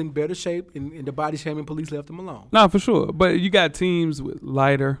 But he was in better shape, and the body shaming police left him alone. No, for sure. But you got teams with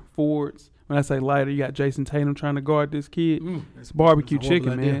lighter forwards. When I say lighter, you got Jason Tatum trying to guard this kid. It's barbecue that's a horrible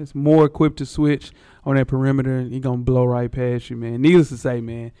chicken, idea. man. It's more equipped to switch on that perimeter. He going to blow right past you, man. Needless to say,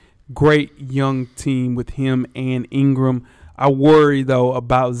 man, great young team with him and Ingram. I worry, though,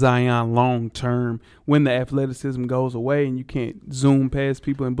 about Zion long term. When the athleticism goes away and you can't zoom past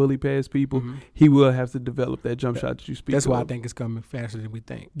people and bully past people, he will have to develop that jump shot that you speak That's of. why I think it's coming faster than we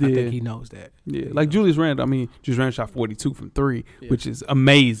think. Yeah. I think he knows that. Yeah, like Julius Randle. Julius Randle shot 42 from 3, which is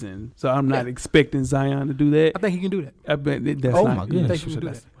amazing. So I'm not expecting Zion to do that. I think he can do that. I bet that's Oh, not my good. goodness. I think he can do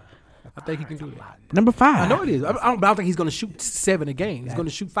that. I think he can do that. Number 5. I know it is. I don't think he's going to shoot 7 a game. He's going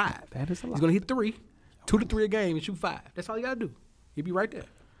to shoot 5. That is a lot. He's going to hit 3, 2 to 3 a game, and shoot 5. That's all you got to do. He'll be right there.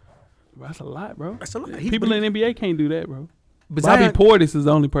 That's a lot, bro. That's a lot. People in the NBA can't do that, bro. But Bobby Zion- Portis is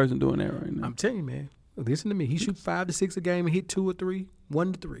the only person doing that right now. I'm telling you, man. Listen to me. He shoot 5 to 6 a game and hit 2 or 3,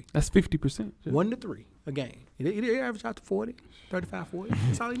 1 to 3. That's 50%. 1 to 3 a game. He average out to 40, 35, 40.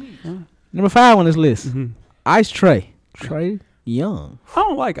 That's all he needs. Number 5 on this list. Mm-hmm. Ice Trey. Trey Young. I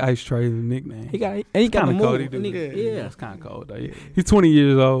don't like Ice Trey as a nickname. He got it's the kind of cold. move. He do And that. yeah. It's kind of cold, though. He's 20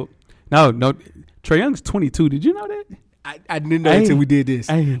 years old. No. Trey Young's 22. Did you know that? I didn't know until we did this.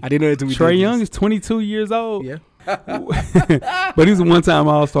 Hey, I didn't know until we Trey did Young this. is 22 years old. Yeah. But he's a one-time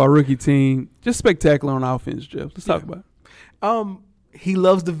All-Star rookie team. Just spectacular on offense, Jeff. Let's talk about it. He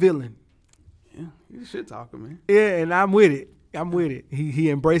loves the villain. Yeah, he's shit talking, man. Yeah, and I'm with it. He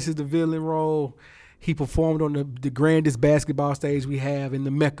embraces the villain role. He performed on the grandest basketball stage we have in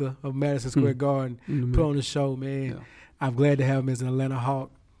the Mecca of Madison Square Garden. Put on the show, man. Yeah. I'm glad to have him as an Atlanta Hawk.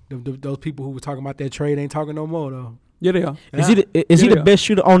 Those people who were talking about that trade ain't talking no more, though. Yeah, they are. Is he the Yeah. best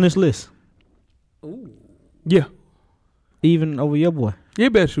shooter on this list? Yeah. Even over your boy? Yeah,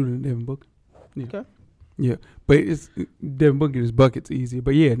 better shooter than Devin Booker. Yeah. Okay. Yeah. But Devin Booker gets buckets easy.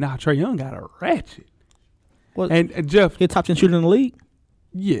 But yeah, Trey Young got a ratchet. Well, And Jeff, he a top 10 shooter in the league?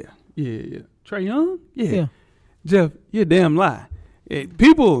 yeah. Trey Young? Yeah. Jeff, you're a damn lie.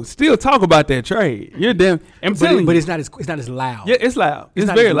 People still talk about that trade. You're damn. I'm telling you. But it's not as loud. Yeah, it's loud. It's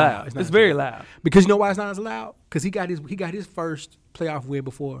not very as loud. It's not It's as very loud. loud. Because you know why it's not as loud? Because he got his first playoff win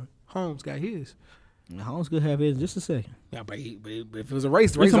before Holmes got his. Holmes could have it in just a second. Yeah, but if it was a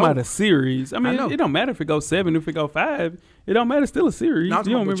race, the We're race talking over. about a series. I mean, know. it don't matter if it goes 7, if it goes 5. It don't matter. It's still a series. No, I'm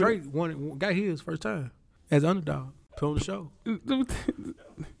You talking don't about remember? Trey got his first time as underdog. Put on the show.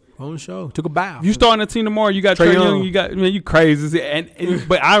 On the show. Took a bow. You starting a team tomorrow, you got Trae Trey Young. Young. You got, man, you crazy.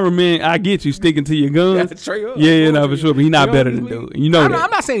 But I get you sticking to your guns. Trae Young. Yeah, no, for sure. But he's not Trae better Young than is me. dude. You know I'm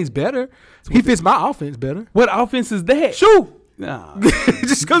that. not saying he's better. He fits my offense better. What offense is that? Shoot. Nah.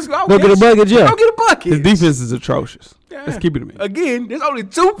 Just go get a bucket, Jeff. Go get a bucket. His defense is atrocious. Yeah. Let's keep it a minute. Again, there's only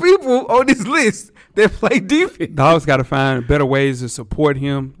 2 people on this list that play defense. Dogs got to find better ways to support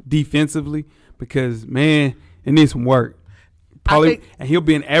him defensively because, man, it needs some work. Probably, and he'll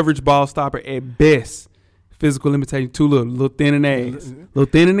be an average ball stopper at best. Physical limitation, too little thin in the eggs,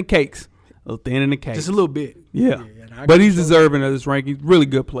 little thin in the cakes, little thin in the cakes. Just a little bit. Yeah. But he's deserving of this ranking. Really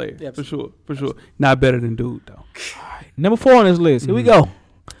good player. Yeah, for sure. Not better than Dude, though. Number 4 on this list. Here we go.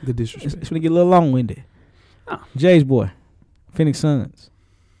 The disrespect. It's going to get a little long-winded. Jay's boy, Phoenix Suns,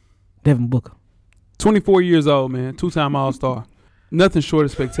 Devin Booker. 24 years old, man. 2-time All-Star. Nothing short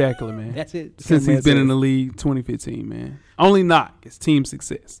of spectacular, man. That's it. Since he's been in the league 2015, man. Only knock is team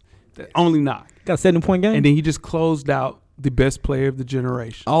success. The only knock. Got a 70-point game? And then he just closed out the best player of the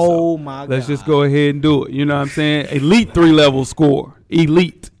generation. Oh, my God. Let's just go ahead and do it. You know what I'm saying? Elite 3-level score.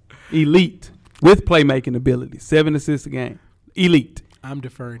 Elite. With playmaking ability. 7 assists a game. Elite. I'm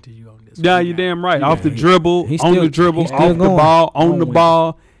deferring to you on this. Yeah, you're damn right. Off the dribble, He's on still- the dribble, he's off still the going. ball, on the Going.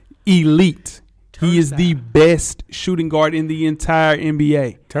 ball. Elite. He is the Turnstile. best shooting guard in the entire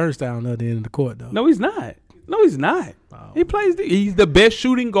NBA. Turnstile on the other end of the court, though. No, he's not. He plays. He's the best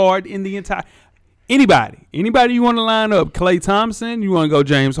shooting guard in the entire. Anybody you want to line up? Klay Thompson. You want to go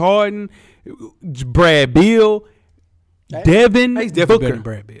James Harden, Brad Beal, Devin He's definitely better Booker. than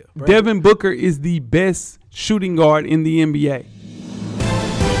Brad Beal. Devin Booker is the best shooting guard in the NBA.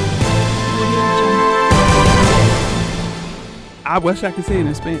 I wish I could say it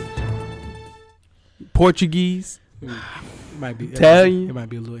in Spanish. Portuguese. Might be Italian. It might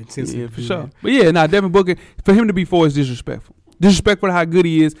be a little insensitive. Yeah, for to do sure. that. But yeah, Devin Booker, for him to be 4 is disrespectful. Disrespectful to how good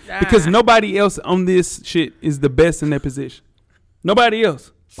he is because nobody else on this shit is the best in their position. Nobody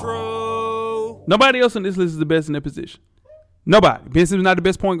else. Nobody else on this list is the best in their position. Nobody. Ben Simmons not the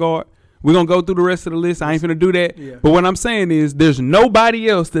best point guard. We're going to go through the rest of the list. I ain't finna do that. Yeah. But what I'm saying is there's nobody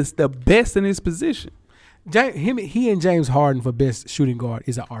else that's the best in his position. He and James Harden for best shooting guard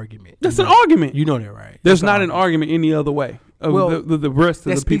is an argument. That's an argument. You know that, right? There's That's not an argument any other way of Well, the rest of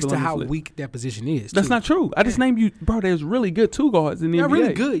That the speaks people to on this how list. weak that position is. That's too. not true. I just named you, bro. There's really good 2 guards in the They're NBA.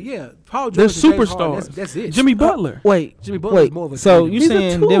 really good, yeah. Paul They're George and James Harden, superstars. that's it. Jimmy Butler. Wait. Jimmy Butler is more of a So three. you He's a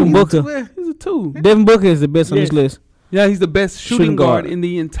saying 2. Devin Booker? He's a 2. Devin Booker is the best on this list. Yeah, he's the best shooting Shooting guard guard. in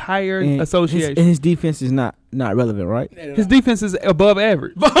the entire And association. his defense is not relevant, right? His defense is above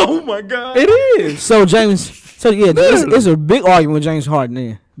average. Oh my God! It is. So it's a big argument with James Harden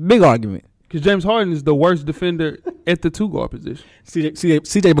there. Big argument. Because James Harden is the worst defender at the 2 guard position.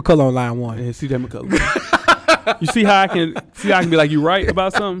 CJ McCullough on line 1. And CJ McCollum. You see how I can be like, you right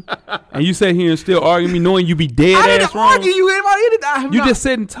about something? And you sit here and still argue me knowing you be dead I ass didn't wrong. argue you about anything. You just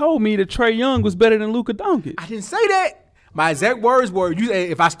said and told me that Trae Young was better than Luka Doncic. I didn't say that. My exact words were, you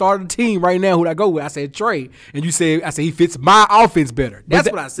say, if I started a team right now, who'd I go with? I said Trae. And you said, I said he fits my offense better.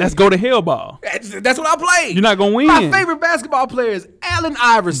 That's what I said. Let's go to hell ball. That's what I played. You're not going to win. My favorite basketball player is Allen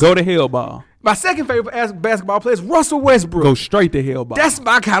Iverson. Go to hell ball. My second favorite basketball player is Russell Westbrook. Go straight to hell ball. That's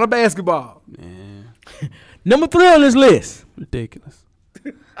my kind of basketball. Number 3 on this list. ridiculous.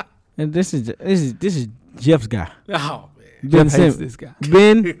 And this is Jeff's guy. Oh, man. Ben Jeff hates Simmons. this guy.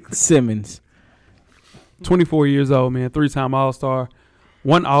 Ben Simmons. 24 years old, man. 3-time All-Star.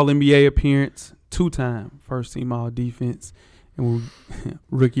 1 All-NBA appearance. 2-time first-team All-Defense. And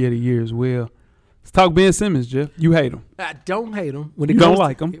Rookie of the Year as well. Let's talk Ben Simmons, Jeff. You hate him. I don't hate him. When You don't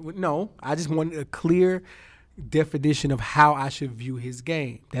like him? No, I just wanted a clear definition of how I should view his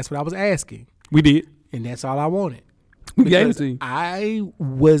game. That's what I was asking, We did. and that's all I wanted. We gave it Because to you. I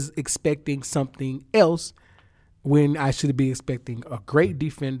was expecting something else when I should be expecting a great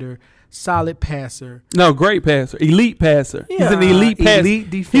defender, solid passer. No, great passer. Elite passer. He's an Yeah, elite passer.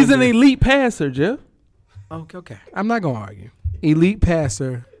 elite He's an defender. elite passer, Jeff. Okay. I'm not going to argue. Elite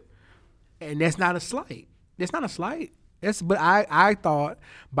passer, and that's not a slight. That's not a slight. But I thought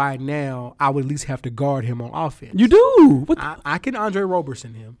by now I would at least have to guard him on offense. You do. What I can Andre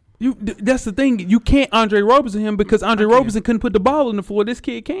Roberson him. that's the thing. You can't Andre Roberson him because Andre Roberson couldn't put the ball on the floor. This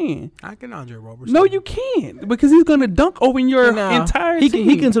kid can. I can Andre Roberson. No, him. you can't because he's gonna dunk over your entire he team.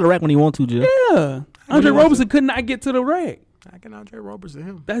 can get to the rack when he want to, Jeff. Yeah, Andre Roberson could not get to the rack. I can Andre Roberson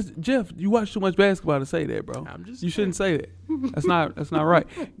him. That's Jeff. You watch too much basketball to say that, bro. I'm just you shouldn't say that. That's not right.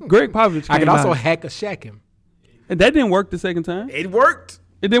 Greg Popovich. I can came also out, hack a Shaq him. and that didn't work the second time. It worked.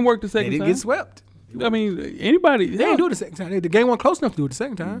 It didn't work the They second didn't time. get swept. I mean, anybody. They didn't do it the second time. The game wasn't close enough to do it the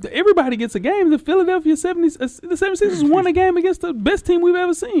second time. Everybody gets a game. The Philadelphia 76ers won a game against the best team we've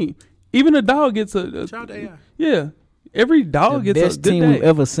ever seen. Even a dog gets a Shout out to AI. yeah. Every dog The gets a best good team day. we've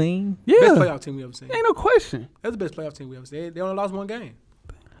ever seen. Yeah, Best playoff team we ever seen. ain't no question. That's the best playoff team we ever seen. They only lost one game.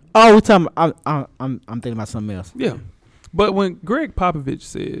 Oh, we're talking. I'm thinking about something else. Yeah, But when Greg Popovich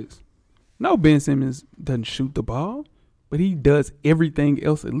says, no, Ben Simmons doesn't shoot the ball, but he does everything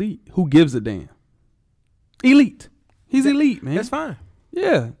else elite. Who gives a damn? Elite. He's elite, man. That's fine.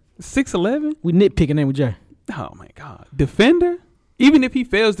 Yeah. 6'11". We nitpicking in with Jay. Oh, my God. Defender? Even if he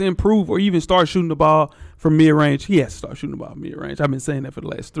fails to improve or even start shooting the ball from mid-range, he has to start shooting the ball mid-range. I've been saying that for the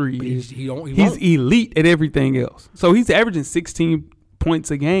last 3 years. He He's elite at everything else. So he's averaging 16 points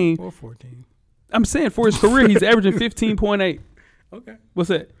a game. Or 14. I'm saying for his career, he's averaging 15.8. Okay. What's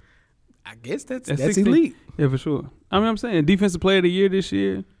that? I guess that's 16. elite. Yeah, for sure. I mean, I'm saying defensive player of the year this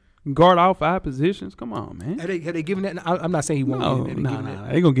year, guard all 5 positions. Come on, man. Have they given that? I'm not saying he won't No, get it. no.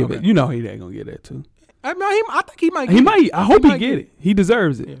 They going to give it. You know they going to get that, too. I think he might get He it. might. I hope he might get it. He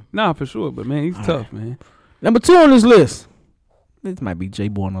deserves it. Yeah. Nah, for sure. But, man, he's tough, man. Number 2 on this list. This might be Jay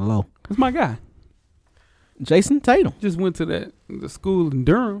Boy on the low. That's my guy. Jason Tatum. Just went to the school in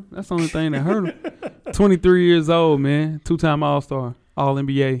Durham. That's the only thing that hurt him. 23 years old, man. 2-time All-Star,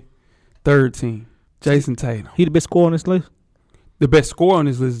 All-NBA, 3rd team. Jason Tatum. He the best scorer on this list? The best scorer on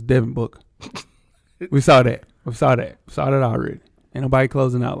this list is Devin Booker. We saw that. We saw that already. Ain't nobody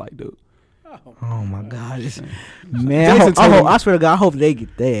closing out like dude. Oh my God, man! I swear to God, I hope they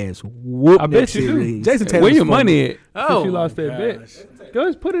get their ass whooped. I bet you do. Jason Tatum. Where your money at? Oh, Since you lost that bet. Go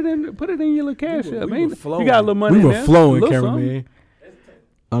just put it in your little cash up. we were You flowing. got a little money. We in were there. flowing, A little cameraman.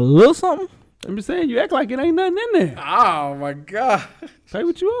 A little something. something. I'm just saying, you act like it ain't nothing in there. Oh my God! Pay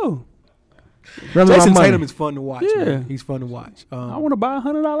what you owe. Jason Tatum is fun to watch. Yeah. Man. He's fun to watch. I want to buy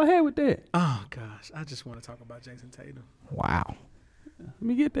 $100 hat with that. Oh gosh, I just want to talk about Jason Tatum. Wow. Let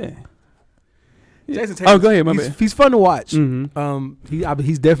me get that. Jason Tatum. Oh, go ahead, my bad. He's fun to watch. Mm-hmm.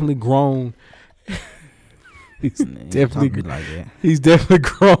 He's definitely grown. He's definitely like that. He's definitely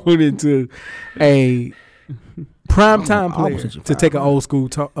grown into a primetime player. To take an old school,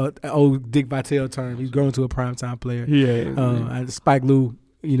 old Dick Vitale term, he's grown to a primetime player. Yeah. Spike Lee.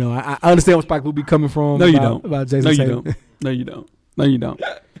 You know, I understand where Spike Lee be coming from. No, you don't. About Jason Tatum. No, you don't. No, you don't.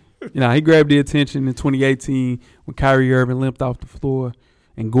 You know, he grabbed the attention in 2018 when Kyrie Irving limped off the floor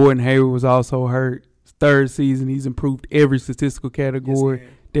and Gordon Hayward was also hurt. His 3rd season, he's improved every statistical category, Yes,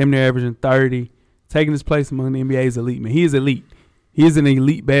 damn near averaging 30, taking his place among the NBA's elite. Man, he is elite. He is an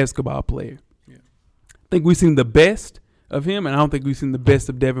elite basketball player. Yeah. I think we've seen the best of him, and I don't think we've seen the best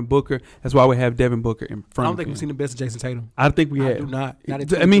of Devin Booker. That's why we have Devin Booker in front of him. I don't think we've seen the best of Jason Tatum. I think we I have. do not. Not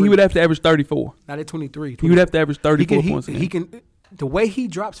at I mean, he 23. would have to average 34. Not at 23. He would have to average 34 points a game. He can. The way he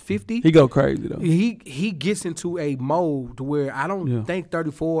drops 50, He go crazy, though. he gets into a mode to where I don't Yeah. think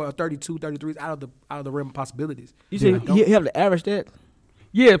 34 or 32, 33 is out of the realm of possibilities. You said he have to average that?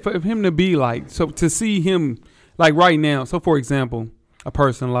 Yeah, for him to be like, so to see him like right now. So for example, a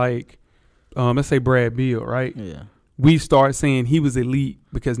person like, let's say Brad Beal, right? Yeah. We start saying he was elite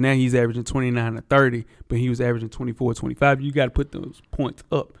because now he's averaging 29 to 30, but he was averaging 24, 25. You got to put those points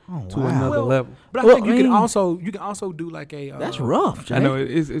up to another level. But I Well, think you I can mean, also do like a That's rough, Jay. I know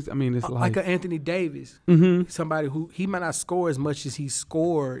it's I mean, it's like an Anthony Davis, somebody who he might not score as much as he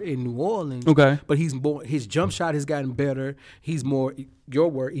scored in New Orleans. Okay. but he's more, his jump shot has gotten better. He's more, your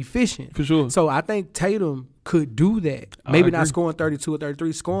word, efficient. For sure. So I think Tatum could do that. I Maybe not agree. scoring 32 or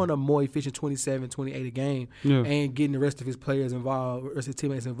 33, scoring a more efficient 27, 28 a game, Yeah. and getting the rest of his players involved, rest of his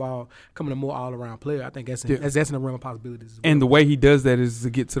teammates involved, coming a more all-around player. I think that's in the realm of possibilities as well. And the way he does that is to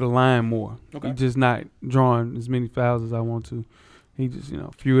get to the line more. Okay. He's just not drawing as many fouls as I want to. He just,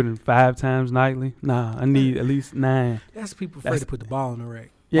 fewer than 5 times nightly. Nah, I need at least 9. That's people afraid to put the ball on the rack.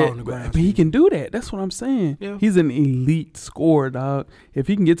 Yeah, ball on the ground. but he can do that. That's what I'm saying. Yeah. He's an elite scorer, dog. If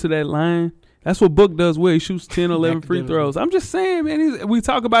he can get to that line, that's what Book does well. He shoots 10, 11 free throws. I'm just saying, man, we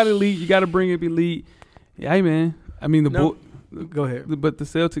talk about elite. You got to bring up elite. Yeah, hey, man. I mean, Go ahead. but the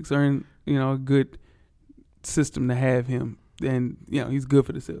Celtics are in, a good system to have him. And, he's good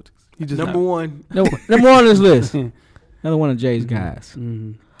for the Celtics. He just Number one. Number one on this list. Another one of Jay's guys.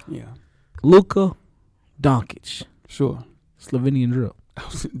 Mm-hmm. Yeah, Luka Doncic. sure. Slovenian drip.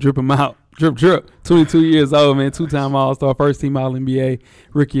 Drip him out. Drip. 22 years old, man. 2-time All-Star, first-team All-NBA,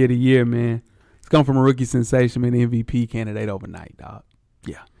 Rookie of the Year, man. It's come from a rookie sensation, man, MVP candidate overnight, dog.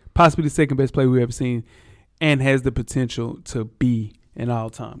 Yeah. Possibly the second best player we've ever seen and has the potential to be an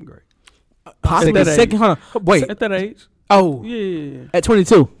all-time great. Possibly At that second. Hold on. Wait. At that age? Oh. Yeah. At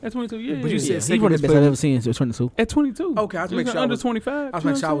 22. At 22, yeah. But you said He's second one of best the best I've player. ever seen since 22. At 22. Okay, I was making sure I under was- 25. I was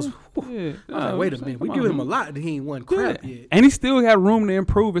making sure I was. Yeah. I was like, wait a minute. We giving him a lot, and he ain't won crap yet. And he still got room to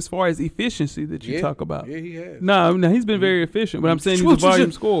improve as far as efficiency that you talk about. Yeah, he has. No, he's been very efficient, but I'm saying he's a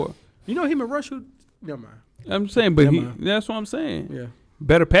volume scorer. You know him and Rush. Never mind. I'm saying, but Never mind. that's what I'm saying. Yeah.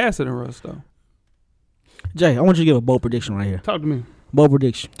 Better passer than Russ, though. Jay, I want you to give a bold prediction right here. Talk to me. Bold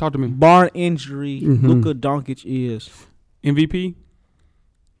prediction. Talk to me. Bar injury, Mhm. Luka Doncic is MVP.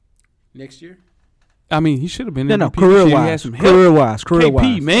 Next year? I mean, he should have been. No, MVP. career-wise. Career-wise.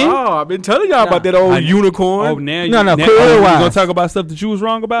 KP, man. Oh, I've been telling y'all about that old unicorn. Oh, now you career-wise. you gonna talk about stuff that you was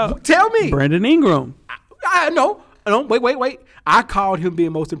wrong about? Tell me. Brandon Ingram. I know. Wait. I called him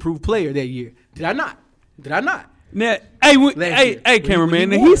being most improved player that year. Did I not? Now, year. cameraman.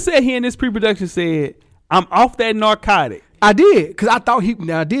 When he He won. said he in this pre-production said, "I'm off that narcotic." I did, because I thought he.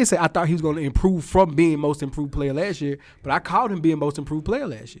 Now I did say I thought he was going to improve from being most improved player last year, but I called him being most improved player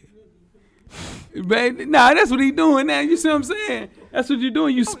last year. Man, nah, that's what he doing now. You see what I'm saying? That's what you're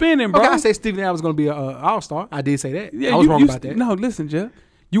doing. You spinning, bro. Okay, I said Stephen Adams was going to be an all-star. I did say that. Yeah, I was wrong about that. No, listen, Jeff.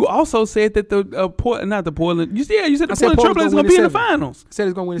 You also said that the Portland. You said the said Portland Trailblazers going to be in the finals. I said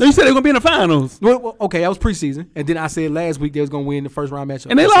it's going to win. No, you said they're going to be in the finals, Well, okay, that was preseason, and then I said last week they was going to win the first round matchup,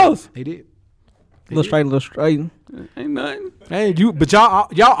 and they lost. They did. Little straight. Ain't nothing. Hey, but y'all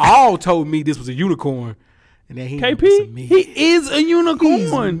all told me this was a unicorn, and then KP, he is a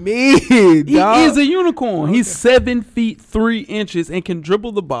unicorn. He He is a unicorn. Okay. He's 7 feet 3 inches and can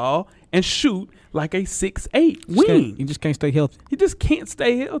dribble the ball and shoot like a 6'8" wing. He just can't stay healthy. He just can't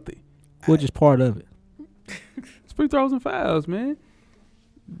stay healthy. Which is part of it. It's free throws and fouls, man.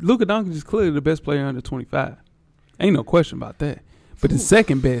 Luka Doncic is clearly the best player under 25. Ain't no question about that. But the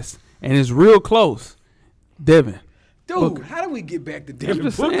second best, and it's real close, Devin. Dude, Booker. how do we get back to I'm Devin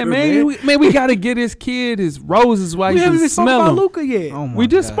just Booker, saying, man? We got to get his kid his roses while We you haven't can even spoke smell about them. Luka yet. Oh my We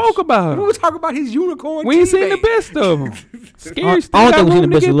just gosh. spoke about We him. were talking about his unicorn. We ain't seen the teammate. best of him. I Scary still don't got think we've seen the room to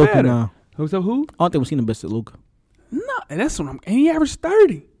best get of Luka better. now. Who's up? Who? I don't think we've seen the best of Luka. No, and that's what and he averaged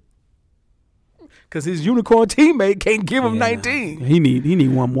 30. Because his unicorn teammate can't give him 19. He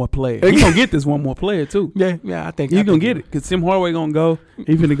need one more player. He gonna get this one more player too. Yeah, I think He's gonna get it because Tim Hardaway gonna go.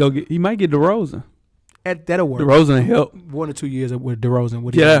 He finna go get. He might get DeRozan. That'll work. DeRozan will help. 1 or 2 years with DeRozan.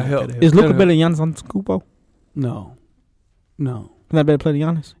 Yeah, that'll help. Is Luka That'll better than Giannis Antetokounmpo? No. He's not better player than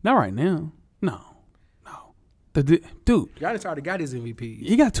Giannis? Not right now. No. Dude, Giannis already got his MVP.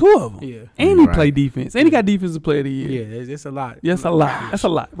 he got 2 of them. Yeah. And he Right. played defense. And he got defensive player of the year. Yeah, it's a lot. Yeah, that's a lot. That's a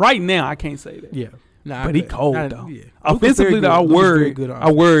lot. Right now, I can't say that. Yeah. Nah, But he cold though. Yeah. Offensively, though, I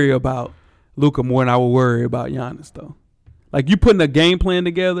I worry about Luka more than I would worry about Giannis though. Like you putting a game plan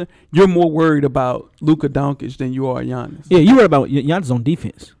together, you're more worried about Luka Doncic than you are Giannis. Yeah, you worry about Giannis on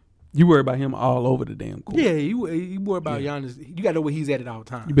defense. You worry about him all over the damn court. Yeah, you worry about Giannis. You got to know where he's at all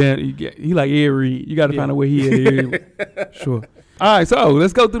times. He like Ed Reed. You got to Yeah. find out where he at. Sure. All right, so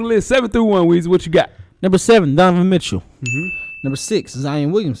let's go through the list. 7 through 1, Weezy. What you got? Number 7, Donovan Mitchell. Mm-hmm. Number 6,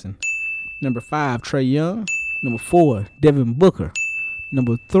 Zion Williamson. Number 5, Trae Young. Number 4, Devin Booker.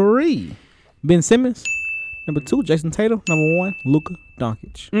 Number 3, Ben Simmons. Number 2, Jason Tatum. Number 1, Luka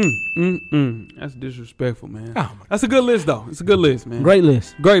Doncic. That's disrespectful, man. Oh, my That's a good list, though. It's a good list, man. Great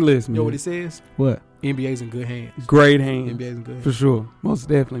list. Great list, man. You know what it says? What? NBA's in good hands. Great hands. NBA's in good hands. For sure. Most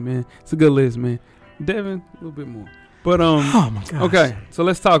definitely, man. It's a good list, man. Devin, a little bit more. But, Oh, my God. okay. So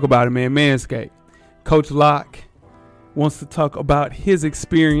let's talk about it, man. Manscaped. Coach Locke wants to talk about his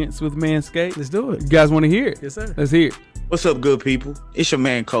experience with Manscaped. Let's do it. You guys want to hear it? Yes, sir. Let's hear it. What's up, good people? It's your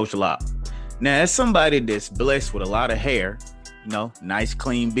man, Coach Locke. Now, as somebody that's blessed with a lot of hair, nice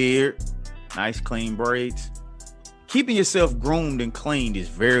clean beard, nice clean braids, keeping yourself groomed and cleaned is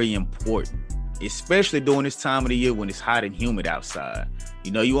very important, especially during this time of the year when it's hot and humid outside.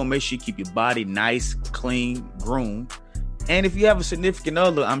 You want to make sure you keep your body nice, clean, groomed. And if you have a significant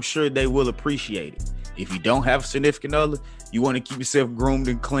other, I'm sure they will appreciate it. If you don't have a significant other, you want to keep yourself groomed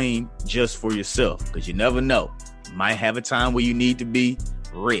and clean just for yourself, because you never know. You might have a time where you need to be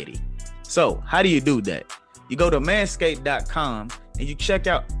ready. So how do you do that? You go to manscaped.com and you check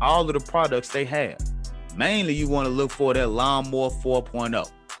out all of the products they have. Mainly, you want to look for that Lawnmower 4.0.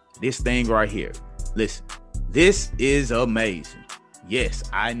 This thing right here. Listen, this is amazing. Yes,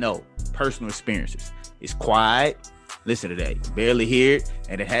 I know. Personal experiences. It's quiet. Listen to that. You barely hear it.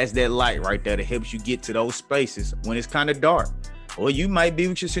 And it has that light right there that helps you get to those spaces when it's kind of dark. Or you might be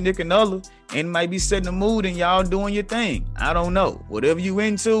with your significant other and might be setting the mood and y'all doing your thing. I don't know. Whatever you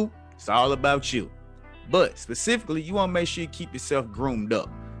into, it's all about you. But specifically, you want to make sure you keep yourself groomed up.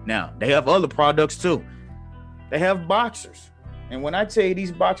 Now, they have other products too. They have boxers. And when I tell you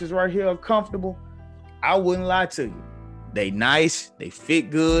these boxers right here are comfortable, I wouldn't lie to you. They nice, they fit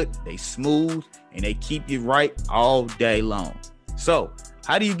good, they smooth, and they keep you right all day long. So,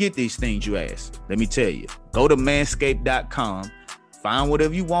 how do you get these things, you ask? Let me tell you. Go to manscaped.com, find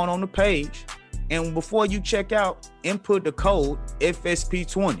whatever you want on the page, and before you check out, input the code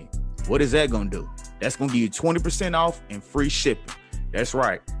FSP20. What is that going to do? That's going to give you 20% off and free shipping. That's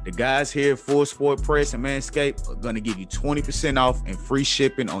right. The guys here at Full Sport Press and Manscaped are going to give you 20% off and free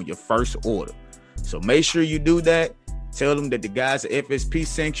shipping on your first order. So make sure you do that. Tell them that the guys at FSP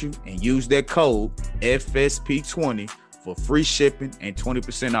sent you and use that code FSP20 for free shipping and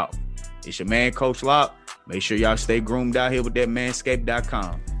 20% off. It's your man, Coach Lock. Make sure y'all stay groomed out here with that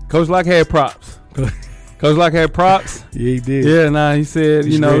manscaped.com. Coach Lock had props. Coach Lock had props. Yeah, he did. Yeah, nah, he said,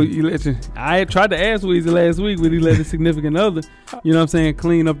 He's you know, ready. I had tried to ask Weezy last week, but he let his significant other, you know what I'm saying,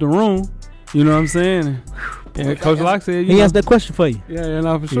 clean up the room. You know what I'm saying? And Coach Lock said, He asked that question for you. Yeah,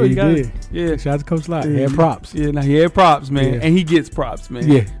 no, for sure. Yeah, you got did. it. Yeah. Shout out to Coach Lock. He had props. Yeah, now he had props, man. Yeah. And he gets props, man.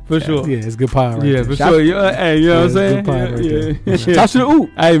 Yeah. For sure. Yeah, it's good pie right Yeah, there. for sure. Hey, you know what I'm saying? it's good pie right Yeah. there. Toss to the oop.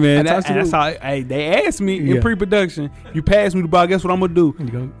 Hey, man, Toss to the that's oop. how. Hey, they asked me Yeah. in pre-production. You pass me the ball. Guess what I'm gonna do? And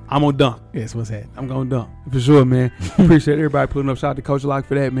you go, I'm gonna dunk. yes, what's that? I'm gonna dunk for sure, man. Appreciate everybody putting up. Shout out to Coach Lock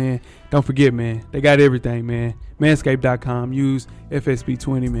for that, man. Don't forget, man. They got everything, man. Manscaped.com. Use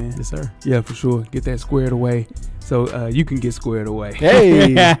FSP20, man. Yes, sir. Yeah, for sure. Get that squared away, so you can get squared away.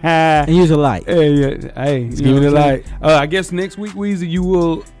 Hey. And use a light. Hey, yeah. Hey, Let's give it a light. I guess next week, Weezy, you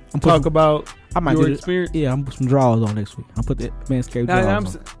will talk about I might your do experience. Yeah, I'm put some drawers on next week. I'll put that Manscaped Nah,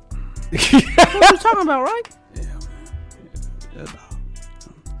 drawers on. That's what you're talking about, right?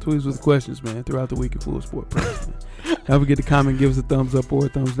 Tweets with questions, man, throughout the week at Full Sport Press. Don't forget to comment, give us a thumbs up or a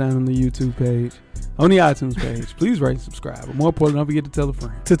thumbs down on the YouTube page, on the iTunes page. Please rate and subscribe. But more important, don't forget to tell a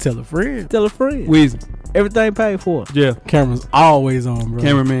friend. To tell a friend. Tell a friend. Weezy, Everything paid for. Jeff, Camera's always on, bro.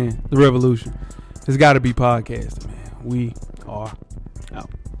 cameraman, the revolution. It's got to be podcasting, man. We are out.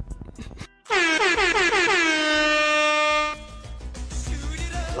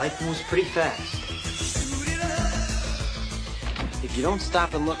 Life moves pretty fast. If you don't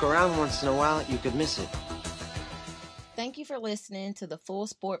stop and look around once in a while, you could miss it. Thank you for listening to the Full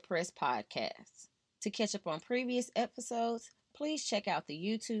Sport Press podcast. To catch up on previous episodes, please check out the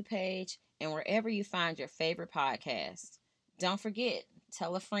YouTube page and wherever you find your favorite podcast. Don't forget,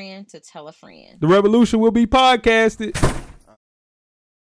 tell a friend to tell a friend. The revolution will be podcasted.